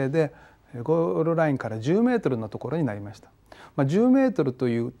改正でゴールラインから10メートルのところになりました。10メートルと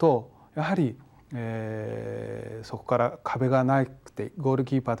いうとやはりそこから壁がなくてゴール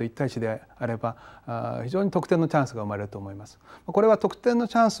キーパーと1対1であれば非常に得点のチャンスが生まれると思います。これは得点の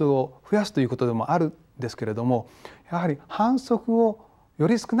チャンスを増やすということでもあるんですけれども、やはり反則をよ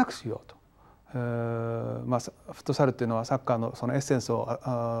り少なくしようと。フットサルというのはサッカーのそのエッセンス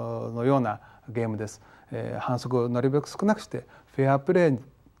のようなゲームです。反則をなるべく少なくしてフェアプレー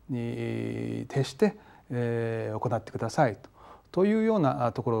に徹して行ってくださいというよう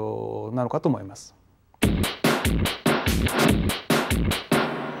なところなのかと思います。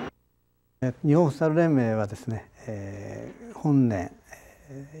日本フットサル連盟はですね、本年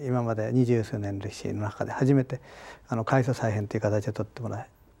今まで20数年の歴史の中で初めて改組再編という形で取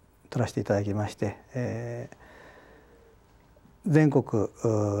らせていただきまして、全国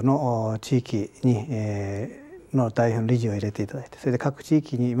の地域にの代表の理事を入れていただいて、それで各地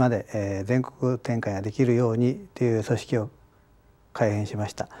域にまで全国展開ができるようにという組織を改編しま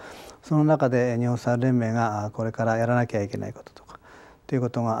した。その中で日本フットサル連盟がこれからやらなきゃいけないこととかというこ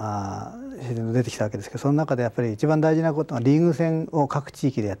とが自然と出てきたわけですけど、その中でやっぱり一番大事なことはリーグ戦を各地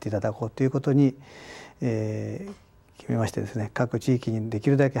域でやっていただこうということに、決めましてですね、各地域にでき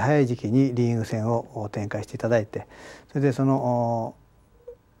るだけ早い時期にリーグ戦を展開していただいて、それでその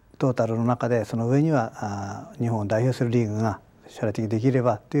トータルの中でその上には日本を代表するリーグが将来的にできれ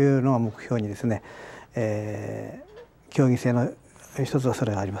ばというのが目標にですね、競技性の一つはそ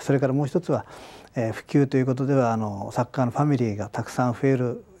れがあります。それからもう一つは、普及ということではサッカーのファミリーがたくさん増え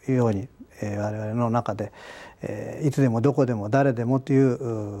るように、我々の中で、いつでもどこでも誰でもとい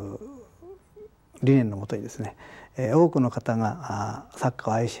う理念のもとにですね、多くの方がサッ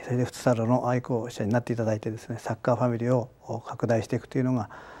カーを愛し、それでフットサルの愛好者になっていただいてですね、サッカーファミリーを拡大していくというのが、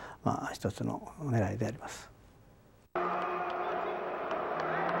一つの狙いであります。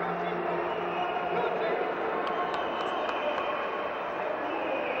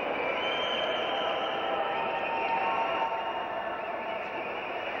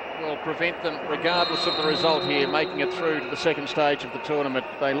Prevent them, regardless of the result here, making it through to the second stage of the tournament.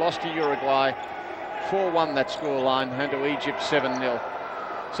 They lost to Uruguay 4-1 that scoreline, and to Egypt 7-0.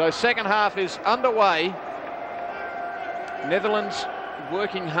 So second half is underway. Netherlands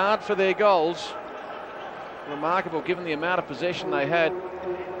working hard for their goals. Remarkable given the amount of possession they had,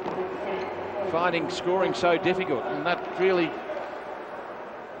 finding scoring so difficult, and that really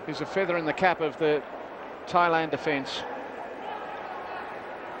is a feather in the cap of the Thailand defence.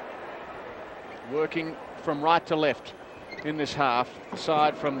 Working from right to left in this half,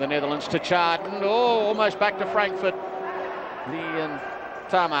 aside from the Netherlands to TJADEN. Oh, almost back to Frankfurt.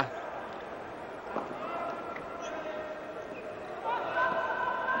 Yutthana.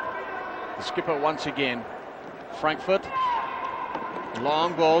 The skipper once again. Frankfurt.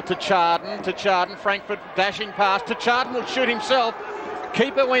 Long ball to TJADEN. Frankfurt dashing past. TJADEN will shoot himself.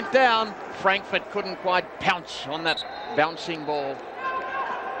 Keeper went down. Frankfurt couldn't quite pounce on that bouncing ball.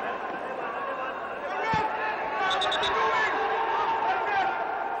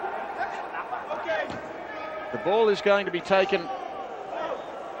 The ball is going to be taken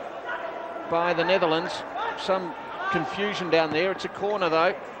by the Netherlands. Some confusion down there. It's a corner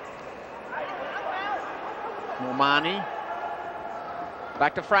though. MOUMANE.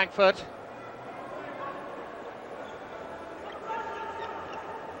 Back to Frankfurt.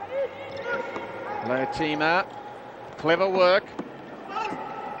 LEATEMIA. Clever work.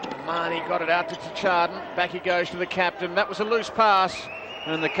 MOUMANE got it out to TJADEN. Back he goes to the captain. That was a loose pass.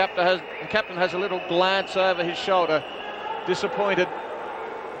 And the captain has a little glance over his shoulder. Disappointed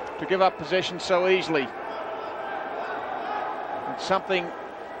to give up possession so easily. It's something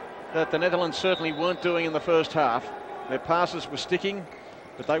that the Netherlands certainly weren't doing in the first half. Their passes were sticking,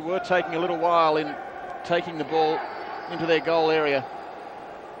 but they were taking a little while in taking the ball into their goal area.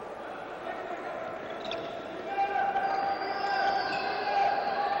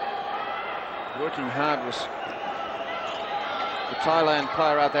 Working hard was the Thailand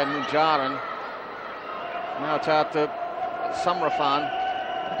player out there, MUNJARERN. Now it's out to SUMRANPHAN.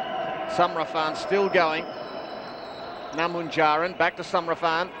 SUMRANPHAN still going. Now MUNJARERN, back to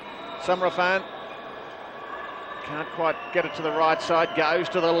SUMRANPHAN. SUMRANPHAN can't quite get it to the right side, goes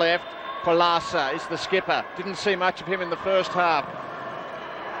to the left. POLSAK is the skipper. Didn't see much of him in the first half.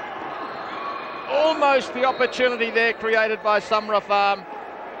 Almost the opportunity there created by SUMRANPHAN.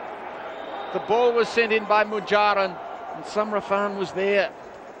 The ball was sent in by MUNJARERN, and SUMRANPHAN was there.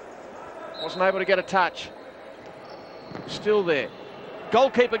 Wasn't able to get a touch. Still there.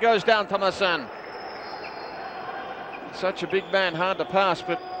 Goalkeeper goes down, THOMASSEN. Such a big man, hard to pass,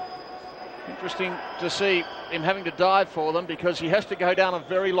 but interesting to see him having to dive for them because he has to go down a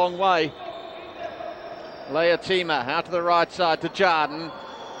very long way. LEATEMIA out to the right side to TJADEN.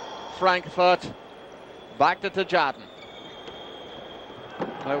 Frankfurt back to TJADEN.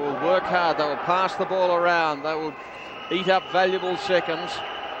 They will work hard, they will pass the ball around, they will eat up valuable seconds.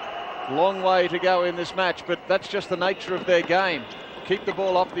 Long way to go in this match, but that's just the nature of their game. Keep the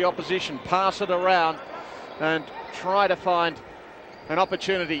ball off the opposition, pass it around and try to find an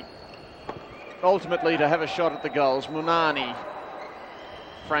opportunity ultimately to have a shot at the goals. MOUMANE,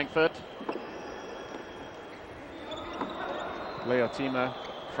 Frankfurt. LEATEMIA,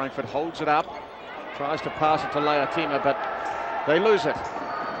 Frankfurt holds it up, tries to pass it to LEATEMIA, but they lose it.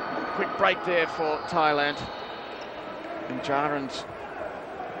 Quick break there for Thailand. MUNJARERN's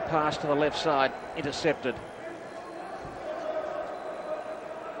pass to the left side, intercepted.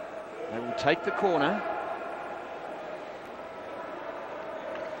 They will take the corner.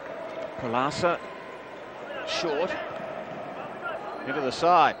 POLSAK short into the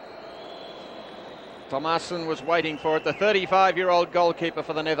side. THOMASSEN was waiting for it, the 35-year-old goalkeeper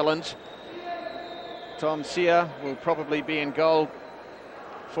for the Netherlands. Tom Sear will probably be in goal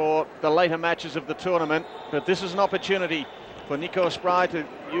for the later matches of the tournament, but this is an opportunity for Nico Spry to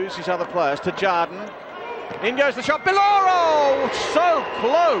use his other players. TJADEN, in goes the shot, BILORO, so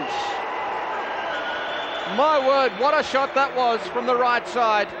close. My word, what a shot that was from the right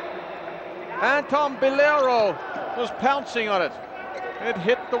side. Anton BILORO was pouncing on it. It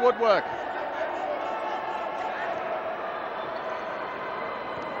hit the woodwork.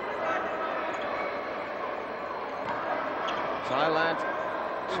 Thailand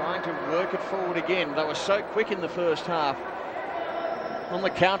trying to work it forward again. They were so quick in the first half. On the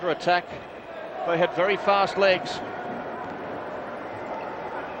counter-attack, they had very fast legs.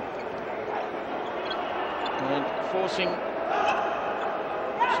 And forcing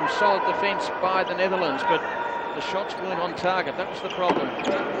some solid defence by the Netherlands, but the shots weren't on target. That was the problem.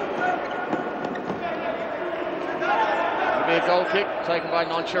 It'll be a goal kick taken by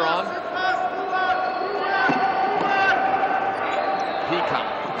NOMCHAROEN. PIEMKUM,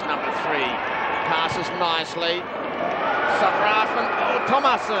 it's number 3, passes nicely. SUMRANPHAN,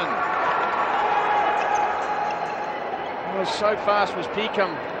 THOMASSEN. Well, so fast was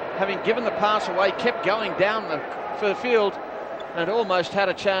PIEMKUM, having given the pass away, kept going down the field and almost had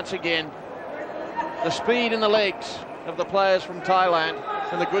a chance again. The speed in the legs of the players from Thailand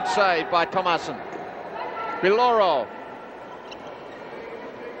and the good save by THOMASSEN. BILORO.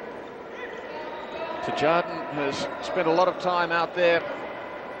 TJADEN has spent a lot of time out there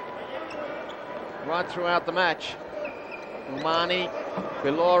right throughout the match. MOUMANE,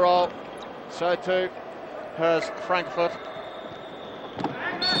 BILORO, so too has Frankfurt.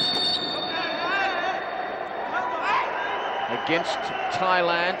 Against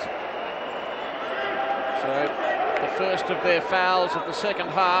Thailand. So the first of their fouls of the second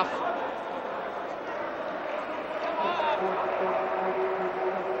half.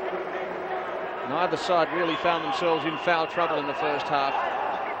 Neither side really found themselves in foul trouble in the first half.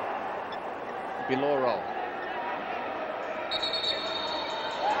 BILORO.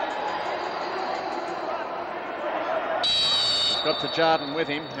 Got TJADEN with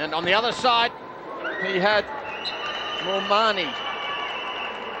him, and on the other side he had MOUMANE.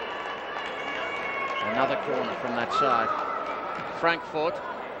 Another corner from that side. Frankfort,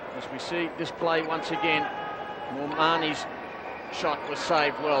 as we see this play once again. Moumane's shot was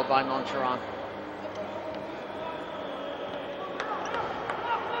saved well by NOMCHAROEN.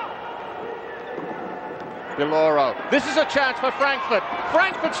 BILORO. This is a chance for Frankfort.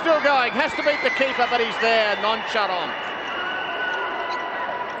 Frankfurt still going. Has to beat the keeper, but he's there. NOMCHAROEN.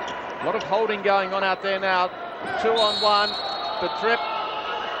 A lot of holding going on out there now. 2-on-1. The trip.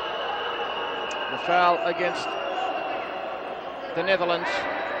 The foul against the Netherlands.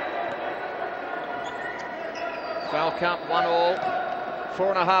 Foul count 1-all.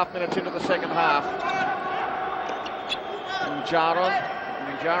 4.5 minutes into the second half.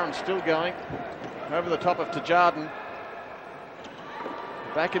 MUNJARERN still going. Over the top of TJADEN.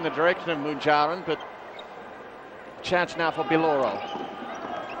 Back in the direction of MUNJARERN, but chance now for BILORO.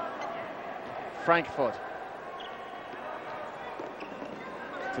 Frankfort.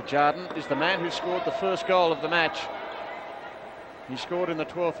 TJADEN is the man who scored the first goal of the match. He scored in the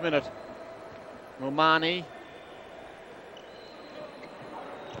 12th minute. MOUMANE.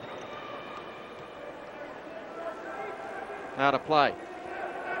 Out of play.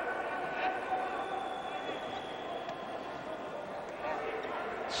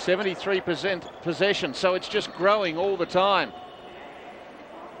 73% possession, so it's just growing all the time.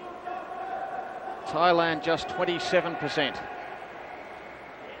 Thailand just 27%.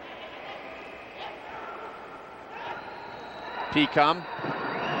 PIEMKUM.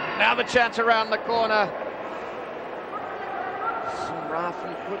 Now the chance around the corner.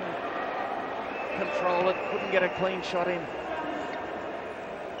 SUMRANPHAN couldn't control it, couldn't get a clean shot in.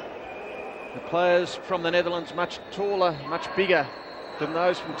 The players from the Netherlands much taller, much bigger than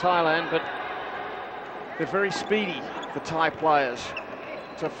those from Thailand, but they're very speedy, the Thai players.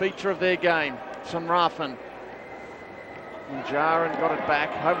 It's a feature of their game. SUMRANPHAN. MUNJARERN got it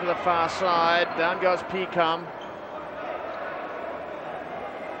back over to the far side. Down goes PIEMKUM.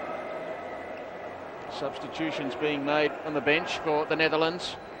 Substitutions being made on the bench for the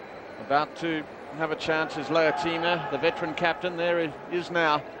Netherlands. About to have a chance is LEATEMIA, the veteran captain. There he is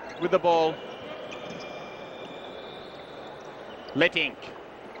now with the ball. LETTINCK.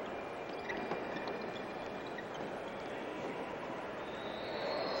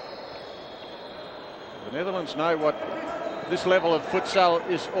 The Netherlands know what this level of futsal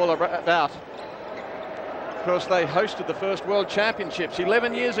is all about. Of course, they hosted the first World Championships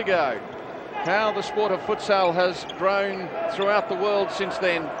 11 years ago. How the sport of futsal has grown throughout the world since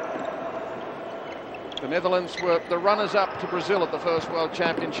then. The Netherlands were the runners-up to Brazil at the first World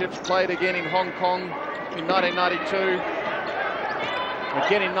Championships, played again in Hong Kong in 1992.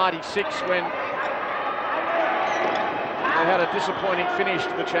 Again in 96 when they had a disappointing finish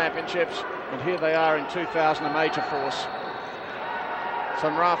to the championships, and here they are in 2000, a major force.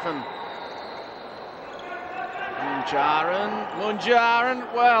 SUMRANPHAN.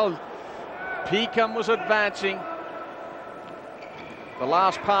 MUNJARERN, well, PIEMKUM was advancing. The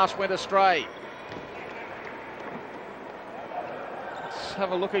last pass went astray. Let's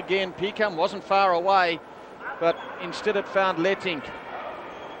have a look again. PIEMKUM wasn't far away, but instead it found LETTINCK.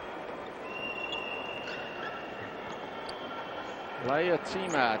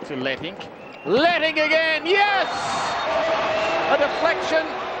 LEATEMIA to LETTINCK. LETTINCK again, yes! A deflection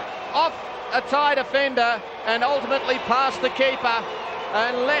off a Thai defender and ultimately past the keeper.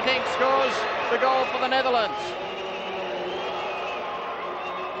 And LETTINCK scores the goal for the Netherlands.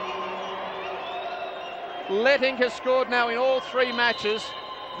 LETTINCK has scored now in all 3 matches.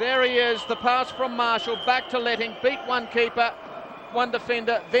 There he is, the pass from Marshall back to LETTINCK, beat one keeper, one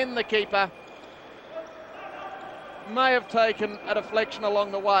defender, then the keeper. May have taken a deflection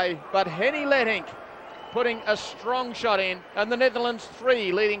along the way, but Henny LETTINCK putting a strong shot in, and the Netherlands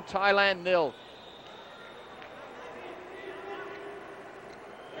 3 leading Thailand 0.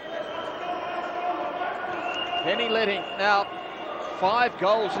 Henny LETTINCK now 5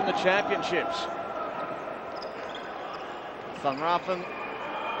 goals in the championships. SUMRANPHAN.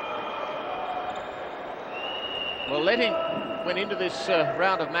 Well, LETTINCK went into this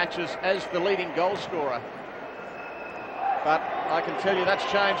round of matches as the leading goal scorer. But I can tell you that's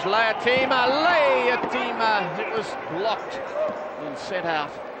changed. LEATEMIA, it was blocked and sent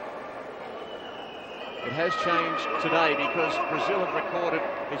out. It has changed today because Brazil have recorded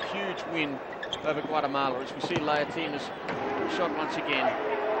a huge win over Guatemala, as we see LEATEMIA's shot once again.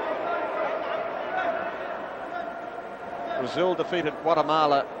 Brazil defeated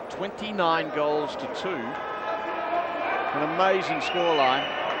Guatemala 29 goals to 2. An amazing scoreline.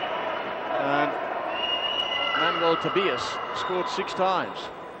 And Manuel Tobias scored 6 times.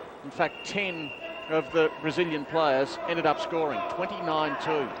 In fact, 10 of the Brazilian players ended up scoring,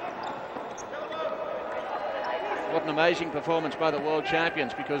 29-2. What an amazing performance by the world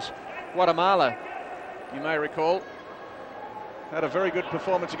champions, because Guatemala, you may recall, had a very good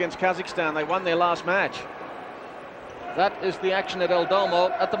performance against Kazakhstan. They won their last match. That is the action at El Domo.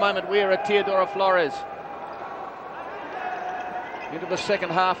 At the moment, we're at Teodoro, Flores. Into the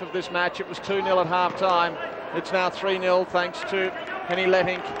second half of this match. It was 2-0 at half-time. It's now 3-0 thanks to Henny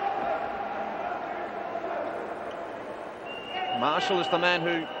LETTINCK. Marshall is the man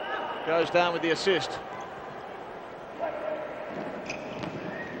who goes down with the assist.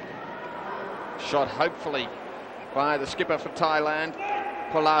 Shot hopefully by the skipper for Thailand,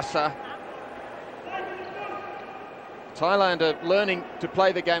 POLSAK. Thailand are learning to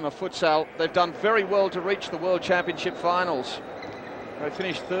play the game of futsal. They've done very well to reach the World Championship finals. They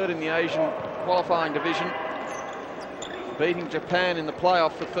finished third in the Asian qualifying division, beating Japan in the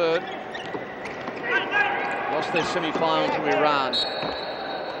playoff for third. Lost their semi-final to Iran.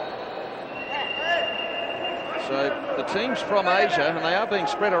 So the teams from Asia, and they are being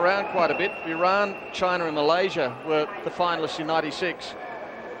spread around quite a bit. Iran, China and Malaysia were the finalists in '96.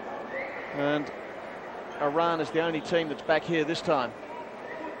 And Iran is the only team that's back here this time.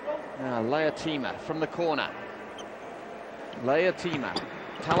 Now LEATEMIA from the corner. LEATEMIA.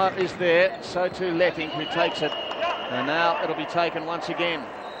 TALHA is there, so too LETTINCK, who takes it. And now it'll be taken once again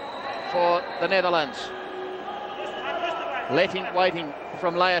for the Netherlands. LETTINCK waiting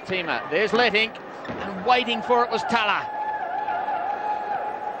from LEATEMIA. There's LETTINCK, and waiting for it was TALHA.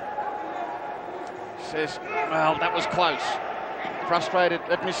 Says, well, that was close. Frustrated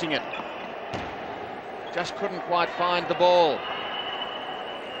at missing it. Just couldn't quite find the ball.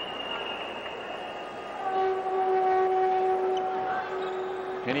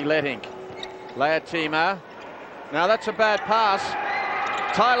 Henny LETTINCK. LEATEMIA. Now that's a bad pass.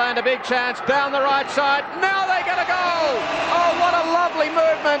 Thailand a big chance down the right side. Now they're going to go. Oh, what a lovely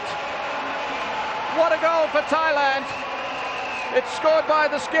movement. What a goal for Thailand. It's scored by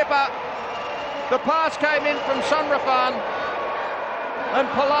the skipper. The pass came in from SUMRANPHAN, and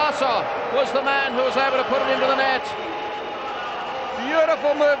POLSAK was the man who was able to put it into the net.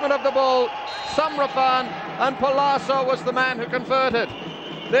 Beautiful movement of the ball. SUMRANPHAN, and POLSAK was the man who converted.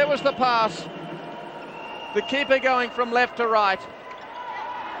 There was the pass. The keeper going from left to right.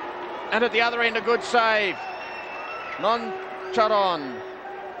 And at the other end, a good save. NOMCHAROEN.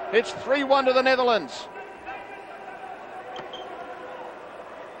 It's 3-1 to the Netherlands.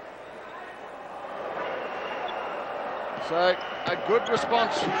 So, a good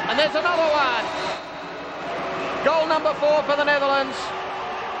response. And there's another one. Goal number 4 for the Netherlands.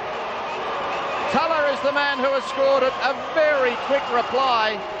 TALHA is the man who has scored it. A very quick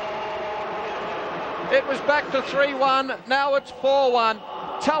reply. It was back to 3-1. Now it's 4-1.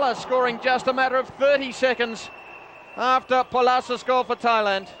 TALHA scoring just a matter of 30 seconds after POLSAK scored for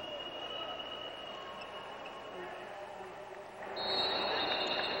Thailand.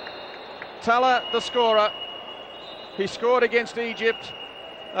 TALHA, the scorer. He scored against Egypt,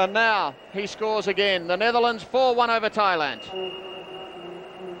 and now he scores again. The Netherlands 4-1 over Thailand.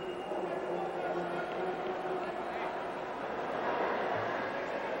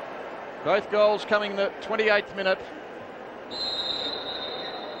 Both goals coming in the 28th minute.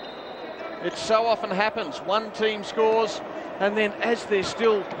 It so often happens. One team scores, and then as they're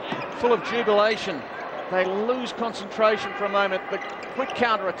still full of jubilation, they lose concentration for a moment. The quick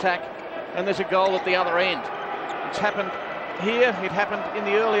counter-attack, and there's a goal at the other end. It's happened here, it happened in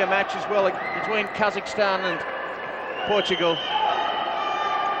the earlier match as well between Kazakhstan and Portugal.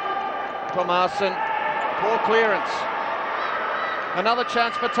 THOMASSEN, poor clearance. Another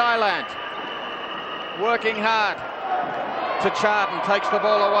chance for Thailand. Working hard. TJADEN takes the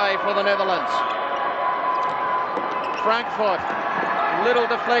ball away for the Netherlands. Frankfort, little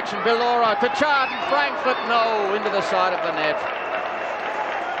deflection. BILORO, TJADEN, Frankfort, no, into the side of the net.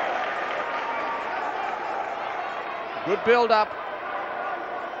 Good build-up.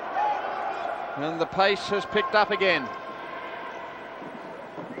 And the pace has picked up again.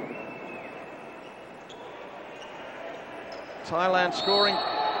 Thailand scoring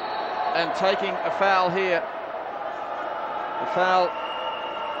and taking a foul here. A foul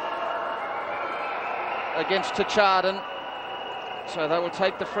against TJADEN. So they will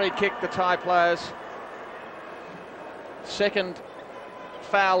take the free kick, the Thai players. Second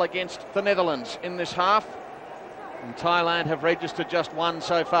foul against the Netherlands in this half. And Thailand have registered just one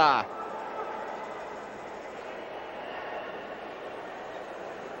so far.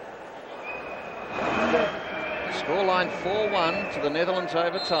 Scoreline 4-1 to the Netherlands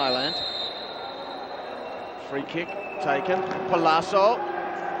over Thailand. Free kick taken. POLSAK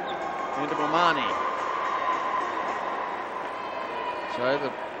into MOUMANE. So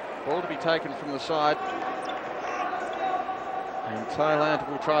the ball to be taken from the side. And Thailand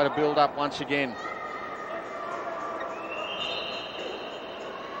will try to build up once again.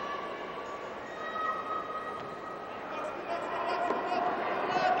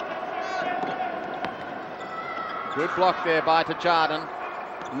 Good block there by TJADEN.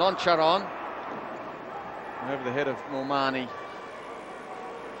 NOMCHAROEN over the head of MOUMANE.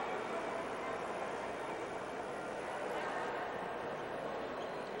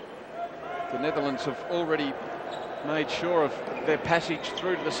 The Netherlands have already made sure of their passage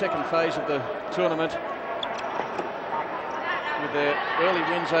through to the second phase of the tournament with their early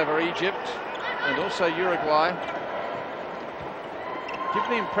wins over Egypt and also Uruguay. Give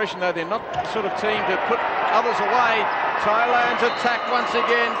the impression, though, they're not the sort of team to put others away. Thailand's attack once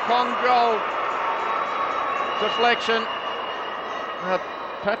again. Congo. Deflection.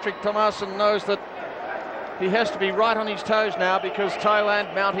 Patrick Thomassen knows that he has to be right on his toes now because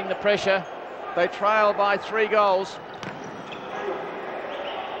Thailand mounting the pressure. They trail by 3 goals.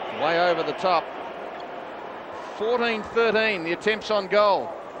 Way over the top. 14-13, the attempts on goal.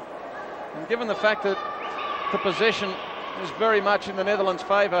 And given the fact that the possession is very much in the Netherlands'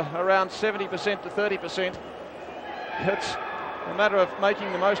 favour, around 70% to 30%, it's a matter of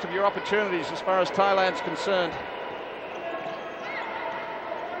making the most of your opportunities as far as Thailand's concerned.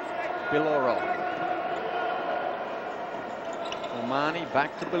 BILORO. MOUMANE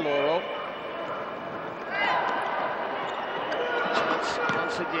back to BILORO. Chance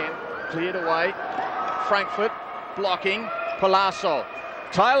once again, cleared away. Frankfort blocking. Polaso.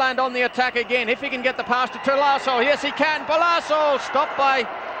 Thailand on the attack again. If he can get the pass to Polaso, yes he can. Polaso stopped by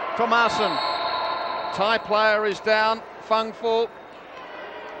Thomassen. Thai player is down. Frankfort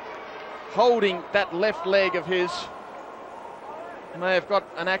holding that left leg of his. May have got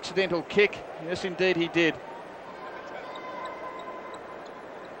an accidental kick. Yes, indeed he did.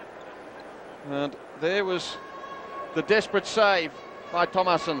 And there was the desperate save by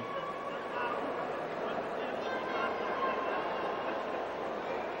Thomassen.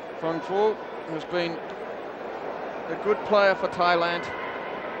 Frankfort has been a good player for Thailand,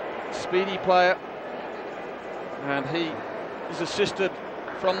 speedy player, and he is assisted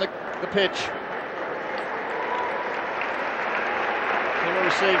from the pitch. He will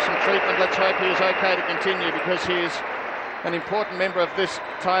receive some treatment. Let's hope he is okay to continue because he is an important member of this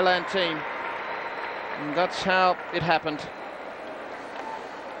Thailand team. And that's how it happened.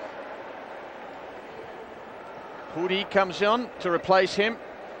 POODEE comes on to replace him.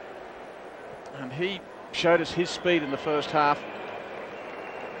 And he showed us his speed in the first half.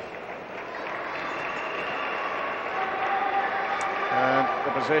 And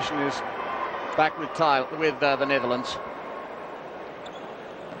the possession is back with the Netherlands.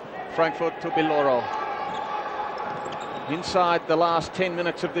 Frankfurt to BILORO. Inside the last 10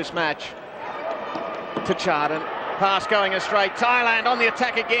 minutes of this match. TJADEN. Pass going astray. Thailand on the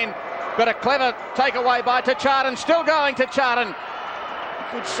attack again. But a clever takeaway by TJADEN. Still going TJADEN.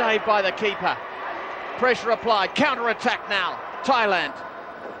 Good save by the keeper. Pressure applied. Counter-attack now. Thailand.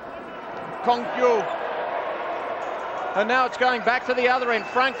 Kongyu. And now it's going back to the other end.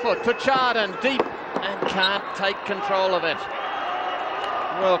 Frankfurt. TJADEN deep and can't take control of it.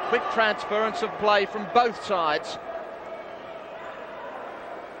 Well, quick transference of play from both sides.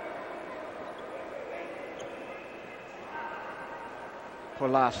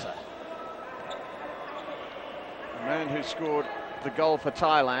 POLSAK. The man who scored the goal for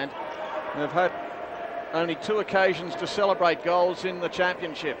Thailand. They've had only 2 occasions to celebrate goals in the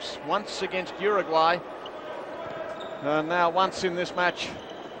championships. Once against Uruguay, and now once in this match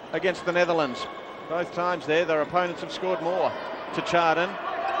against the Netherlands. Both times there, their opponents have scored more. TJADEN.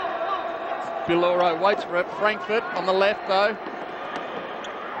 BILORO waits for it. Frankfurt on the left, though.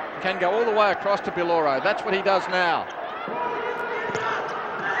 Can go all the way across to BILORO. That's what he does now.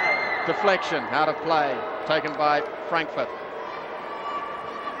 Deflection, out of play, taken by Frankfurt.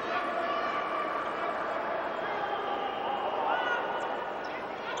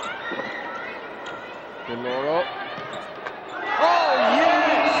 BILORO. Oh,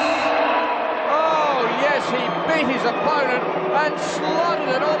 yes! Oh, yes, he beat his opponent and slotted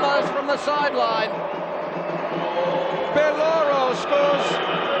it almost from the sideline. BILORO scores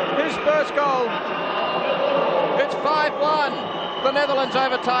his first goal. It's 5-1. The Netherlands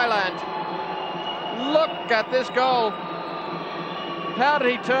over Thailand. Look at this goal. How did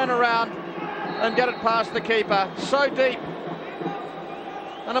he turn around and get it past the keeper? So deep.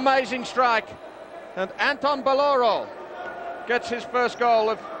 An amazing strike. And Anton BILORO gets his first goal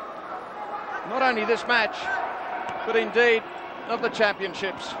of not only this match, but indeed of the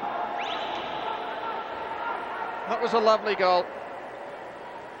championships. That was a lovely goal.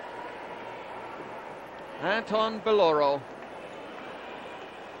 Anton BILORO.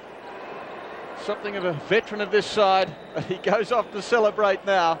 something of a veteran of this side. He goes off to celebrate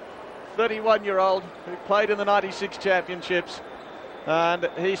now. 31-year-old who played in the 96 championships, and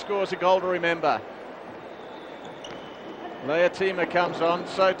he scores a goal to remember. LEATEMIA comes on,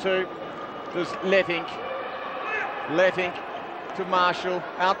 so too does LETTINCK. LETTINCK to Marshall,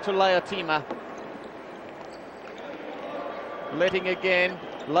 out to LEATEMIA. LETTINCK again,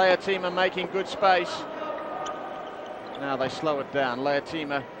 LEATEMIA making good space. Now they slow it down.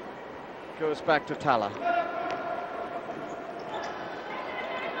 LEATEMIA goes back to TALHA.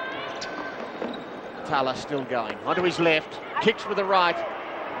 TALHA still going, onto his left, kicks with the right.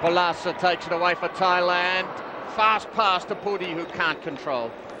 POLSAK takes it away for Thailand. Fast pass to POODEE, who can't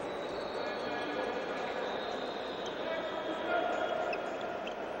control.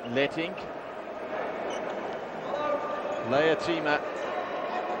 LETTINCK. LEATEMIA.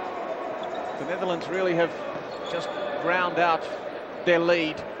 The Netherlands really have just ground out their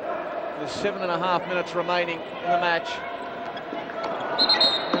lead. There's 7.5 minutes remaining in the match.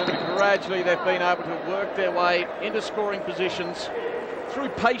 And gradually they've been able to work their way into scoring positions through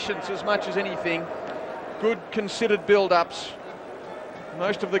patience as much as anything. Good considered build-ups.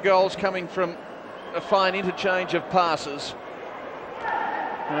 Most of the goals coming from a fine interchange of passes.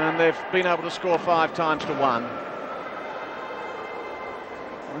 And they've been able to score 5 times to 1.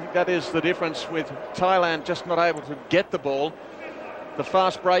 I think that is the difference with Thailand just not able to get the ball. The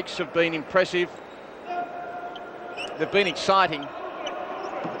fast breaks have been impressive. They've been exciting,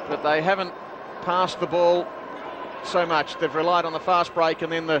 but they haven't passed the ball so much. They've relied on the fast break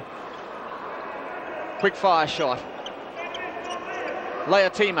and then the quick fire shot.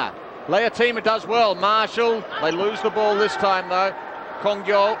 LEATEMIA. LEATEMIA does well. Marshall. They lose the ball this time though.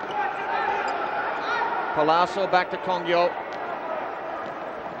 Kongyo. POLSAK back to Kongyo.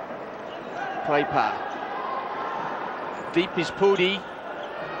 PRAEPUN. Deep is POODEE.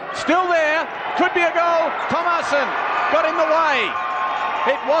 Still there. Could be a goal. THOMASSEN got in the way.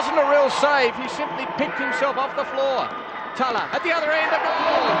 It wasn't a real save. He simply picked himself off the floor. TALHA at the other end, a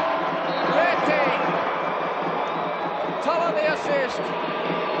goal. LETTINCK. TALHA the assist.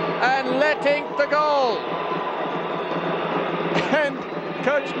 And LETTINCK the goal. And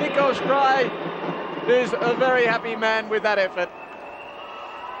Coach Nico Stry is a very happy man with that effort.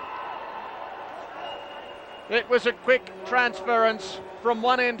 It was a quick transference from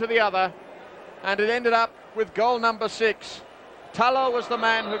one end to the other, and it ended up with goal number 6. TALHA was the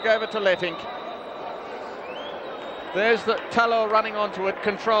man who gave it to LETTINCK. There's the TALHA running onto it,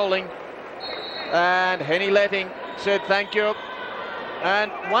 controlling, and Henny LETTINCK said thank you. And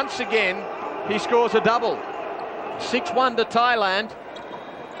once again, he scores a double. 6-1 to Thailand,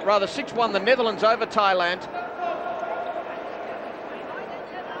 rather 6-1 the Netherlands over Thailand.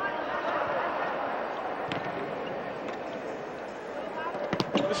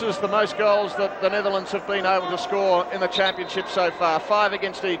 This is the most goals that the Netherlands have been able to score in the championship so far. 5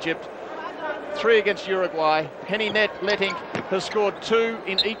 against Egypt, 3 against Uruguay. Henny LETTINCK has scored 2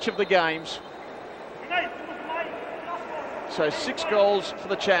 in each of the games. So 6 goals for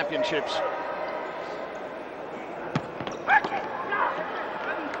the championships.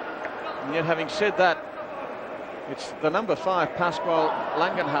 And yet, having said that, it's the number 5, Pascual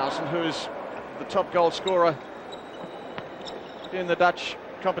Langenhuijsen, who's the top goal scorer in the Dutch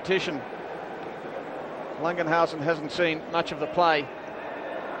competition. Langenhuijsen hasn't seen much of the play.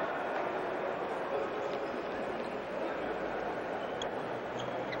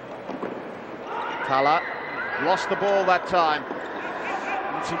 TALHA lost the ball that time.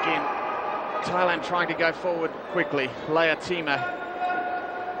 Once again, Thailand trying to go forward quickly. LEATEMIA.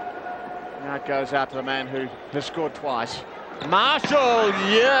 Now it goes out to the man who has scored twice. Marshall,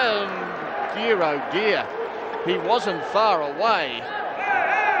 yeah, dear oh dear. He wasn't far away.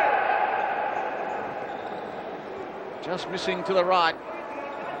 Just missing to the right.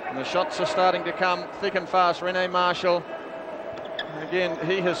 And the shots are starting to come thick and fast. Rene Marshall. Again,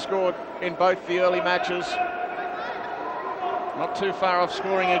 he has scored in both the early matches. Not too far off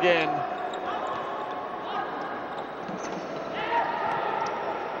scoring again.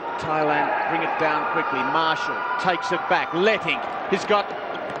 Thailand bring it down quickly. Marshall takes it back. LETTINCK. He's got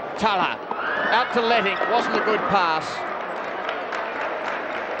TALHA. Out to LETTINCK. Wasn't a good pass.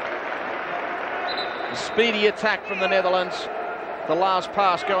 A speedy attack from the Netherlands. The last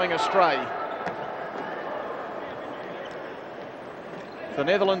pass going astray. The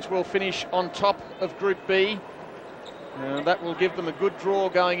Netherlands will finish on top of Group B. And that will give them a good draw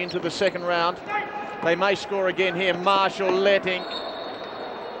going into the second round. They may score again here. Marshall, LETTINCK.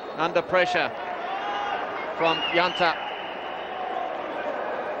 Under pressure from JANTA.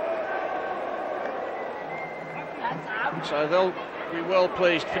 So they'll be well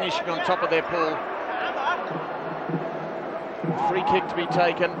pleased, finishing on top of their pool. Free kick to be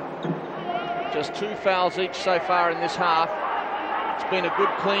taken. Just 2 fouls each so far in this half. It's been a good,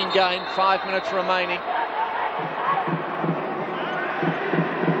 clean game. 5 minutes remaining.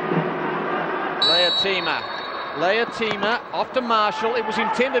 LEATEMIA off to Marshall. It was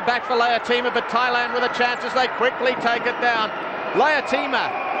intended back for LEATEMIA, but Thailand with a chance as they quickly take it down. LEATEMIA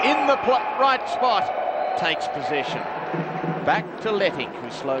in the right spot, takes possession. Back to LETTINCK, who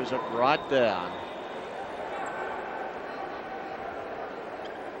slows it right down.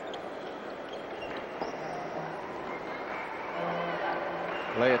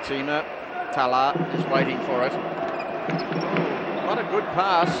 LEATEMIA, TALHA is waiting for it. Not a good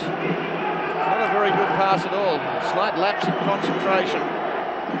pass. Not a very good pass at all. Slight lapse in concentration.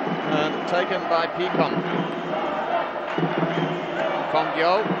 Taken by PIEMKUM.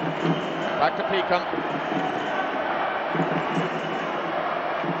 Kongyo. Back to PIEMKUM.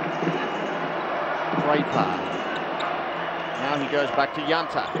 PRAEPUN. Now he goes back to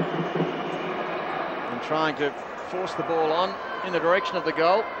JANTA. And trying to force the ball on in the direction of the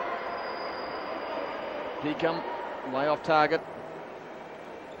goal. PIEMKUM way off target.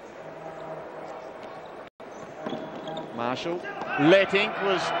 Marshall. LETTINCK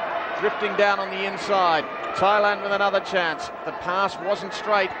was drifting down on the inside. Thailand with another chance. The pass wasn't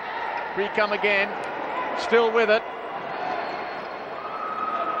straight. PIEMKUM again. Still with it.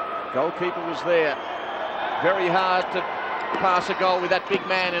 Goalkeeper was there. Very hard to pass a goal with that big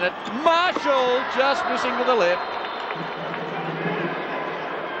man in it. Marshall just missing to the left.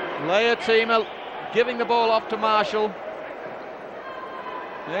 LEATEMIA giving the ball off to Marshall.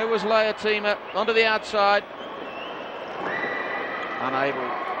 There was LEATEMIA onto the outside. Unable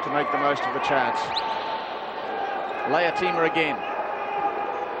to make the most of the chance. LEATEMIA again.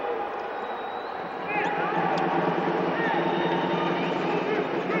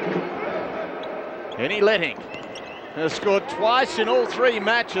 Henny LETTINCK has scored twice in all 3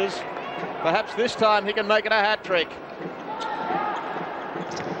 matches. Perhaps this time he can make it a hat-trick.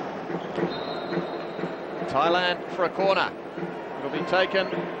 Thailand for a corner. It'll be taken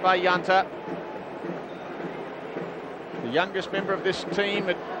by JANTA. The youngest member of this team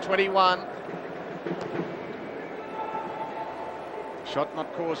at 21. Shot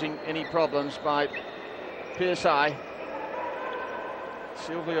not causing any problems by PSI.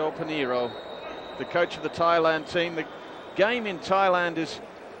 Silvio Pinheiro, the coach of the Thailand team. The game in Thailand is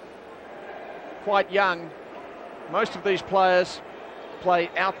quite young. Most of these players play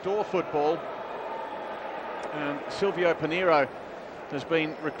outdoor football. And Silvio Pinheiro has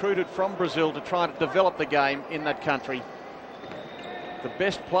been recruited from Brazil to try to develop the game in that country. The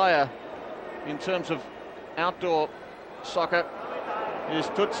best player in terms of outdoor soccer is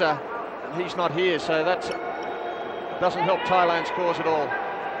Tutsa, and he's not here, so that doesn't help Thailand's cause at all.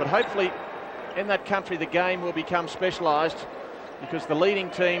 But hopefully in that country the game will become specialised, because the leading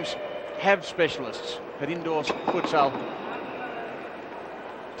teams have specialists at indoor futsal.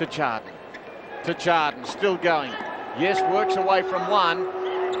 TJADEN still going. Yes, works away from one,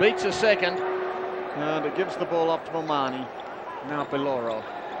 beats a second, and it gives the ball up to MOUMANE. Now BILORO.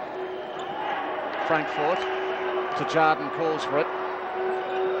 Frankfort. TJADEN calls for it.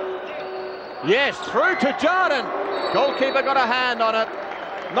 Yes, through TJADEN. Goalkeeper got a hand on it.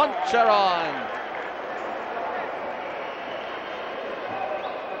 NOMCHAROEN.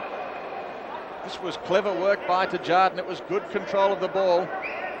 This was clever work by TJADEN. It was good control of the ball.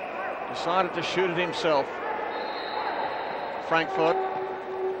 Decided to shoot it himself. Frankfort.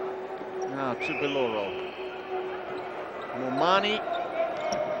 Now to BILORO. MOUMANE.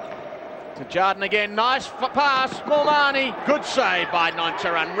 TJADEN again. Nice pass. MOUMANE. Good save by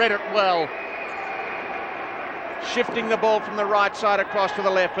NOMCHAROEN. Read it well. Shifting the ball from the right side across to the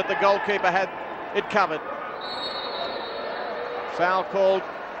left, but the goalkeeper had it covered. Foul called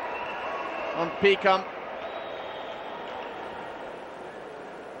on PIEMKUM.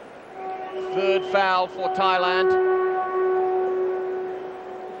 Third foul for Thailand.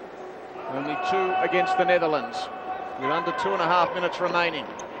 Only 2 against the Netherlands, with under 2.5 minutes remaining.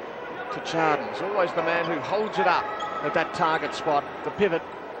 TJADEN is always the man who holds it up at that target spot, the pivot.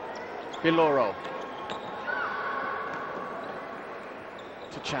 BILORO.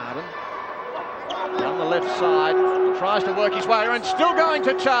 TJADEN down the left side, tries to work his way around, still going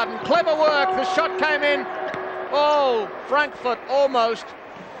TJADEN. Clever work, the shot came in. Oh, Frankfort almost.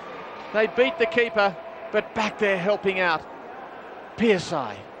 They beat the keeper, but back there helping out.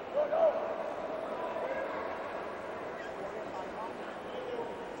 PSI.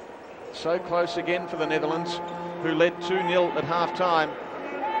 So close again for the Netherlands, who led 2-0 at half-time.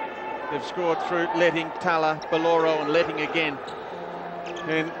 They've scored through LETTINCK, TALHA, BILORO and LETTINCK again.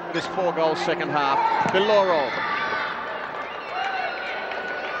 in this 4-goal second half. BILORO.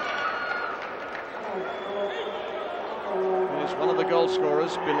 Here's one of the goal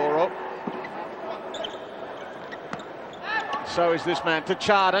scorers, BILORO. So is this man,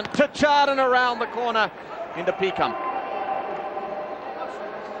 TJADEN. TJADEN around the corner into PIEMKUM.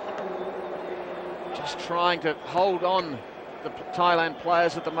 Just trying to hold on the Thailand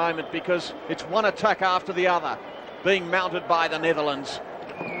players at the moment because it's one attack after the other being mounted by the Netherlands.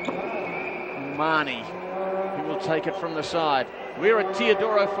 MOUMANE, who will take it from the side. We're at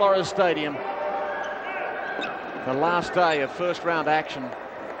Teodoro Flores Stadium. The last day of first round action.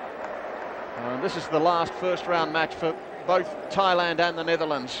 This is the last first round match for both Thailand and the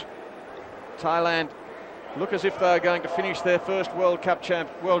Netherlands. Thailand look as if they're going to finish their first World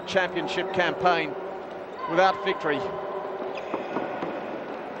Championship campaign without victory.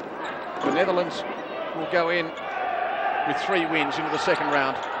 The Netherlands will go in with 3 wins into the second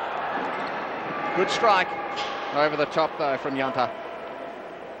round. Good strike over the top though from JANTA.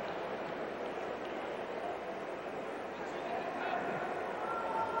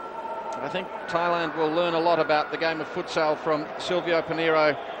 I think Thailand will learn a lot about the game of futsal from Silvio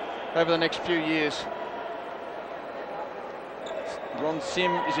Pinheiro over the next few years. Ron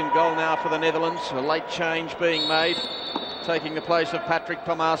Sim is in goal now for the Netherlands. A late change being made, taking the place of Patrick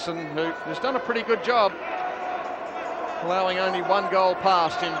THOMASSEN, who has done a pretty good job, allowing only 1 goal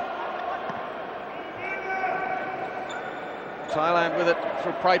past him. Thailand with it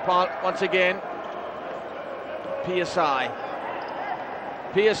for PRAEPUN once again.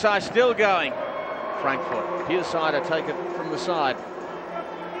 PIASIA still going. Frankfort. PIASIA to take it from the side.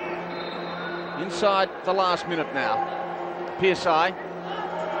 Inside the last minute now. PIASIA.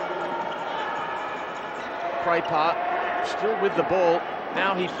 PRAEPUN still with the ball.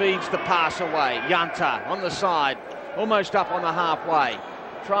 Now he feeds the pass away. JANTA on the side. Almost up on the halfway.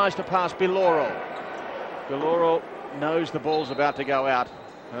 Tries to pass BILORO. BILORO knows the ball's about to go out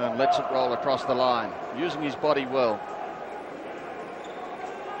and lets it roll across the line, using his body well.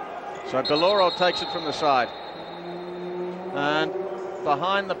 So BILORO takes it from the side. And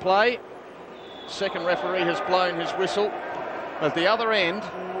behind the play, second referee has blown his whistle. At the other end,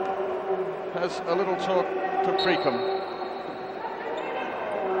 has a little talk to PIEMKUM.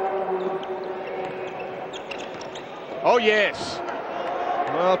 Oh yes.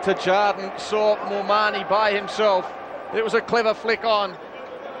 Well, TJADEN saw MOUMANE by himself. It was a clever flick on.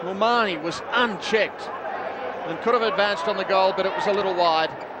 MOUMANE was unchecked and could have advanced on the goal, but it was a little wide.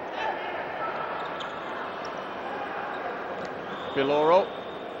 BILORO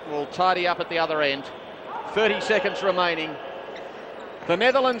will tidy up at the other end. 30 seconds remaining. The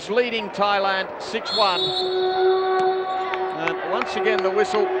Netherlands leading Thailand 6-1. And once again the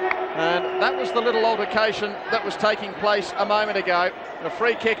whistle. And that was the little altercation that was taking place a moment ago. The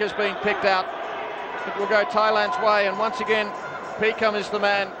free kick has been picked out. It will go Thailand's way, and once again PIEMKUM is the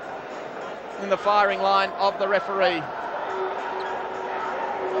man in the firing line of the referee.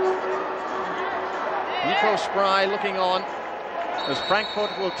 Nico Spry looking on as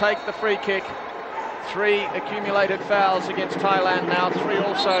Frankfort will take the free kick. 3 accumulated fouls against Thailand now, 3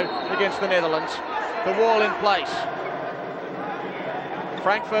 also against the Netherlands. The wall in place.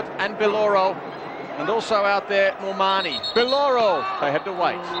 Frankfort and BILORO, and also out there MOUMANE. BILORO, they had to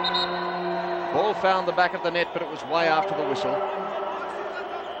wait. Ball found the back of the net, but it was way after the whistle.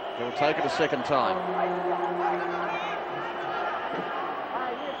 They'll take it a second time.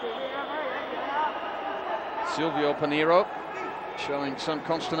 Silvio Pinheiro showing some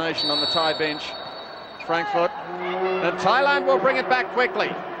consternation on the Thai bench. Frankfort, and Thailand will bring it back quickly.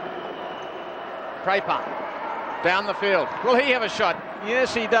 PRAEPUN down the field. Will he have a shot?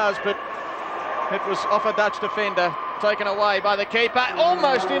 Yes, he does, but it was off a Dutch defender, taken away by the keeper,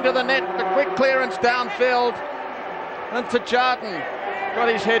 almost into the net. A quick clearance downfield, and TJADEN got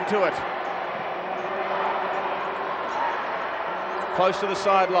his head to it. Close to the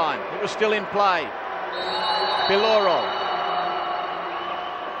sideline. It was still in play. BILORO.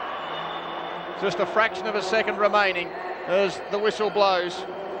 Just a fraction of a second remaining as the whistle blows.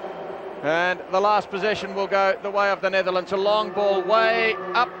 And the last possession will go the way of the Netherlands. A long ball way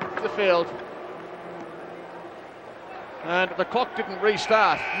up the field. And the clock didn't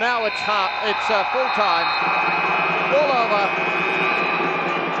restart. Now it's full time. All over.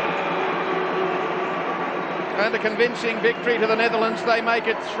 And a convincing victory to the Netherlands. They make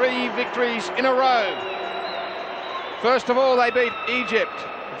it 3 victories in a row. First of all, they beat Egypt.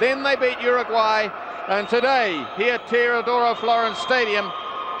 Then they beat Uruguay. And today, here at Teodoro Flores Stadium,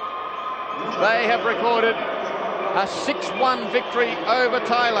 they have recorded a 6-1 victory over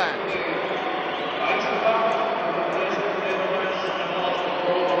Thailand.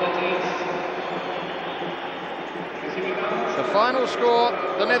 Final score,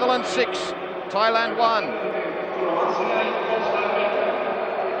 the Netherlands 6, Thailand 1.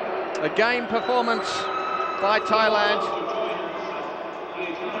 A game performance by Thailand,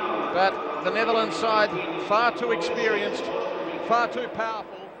 but the Netherlands side far too experienced, far too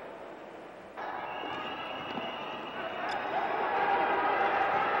powerful.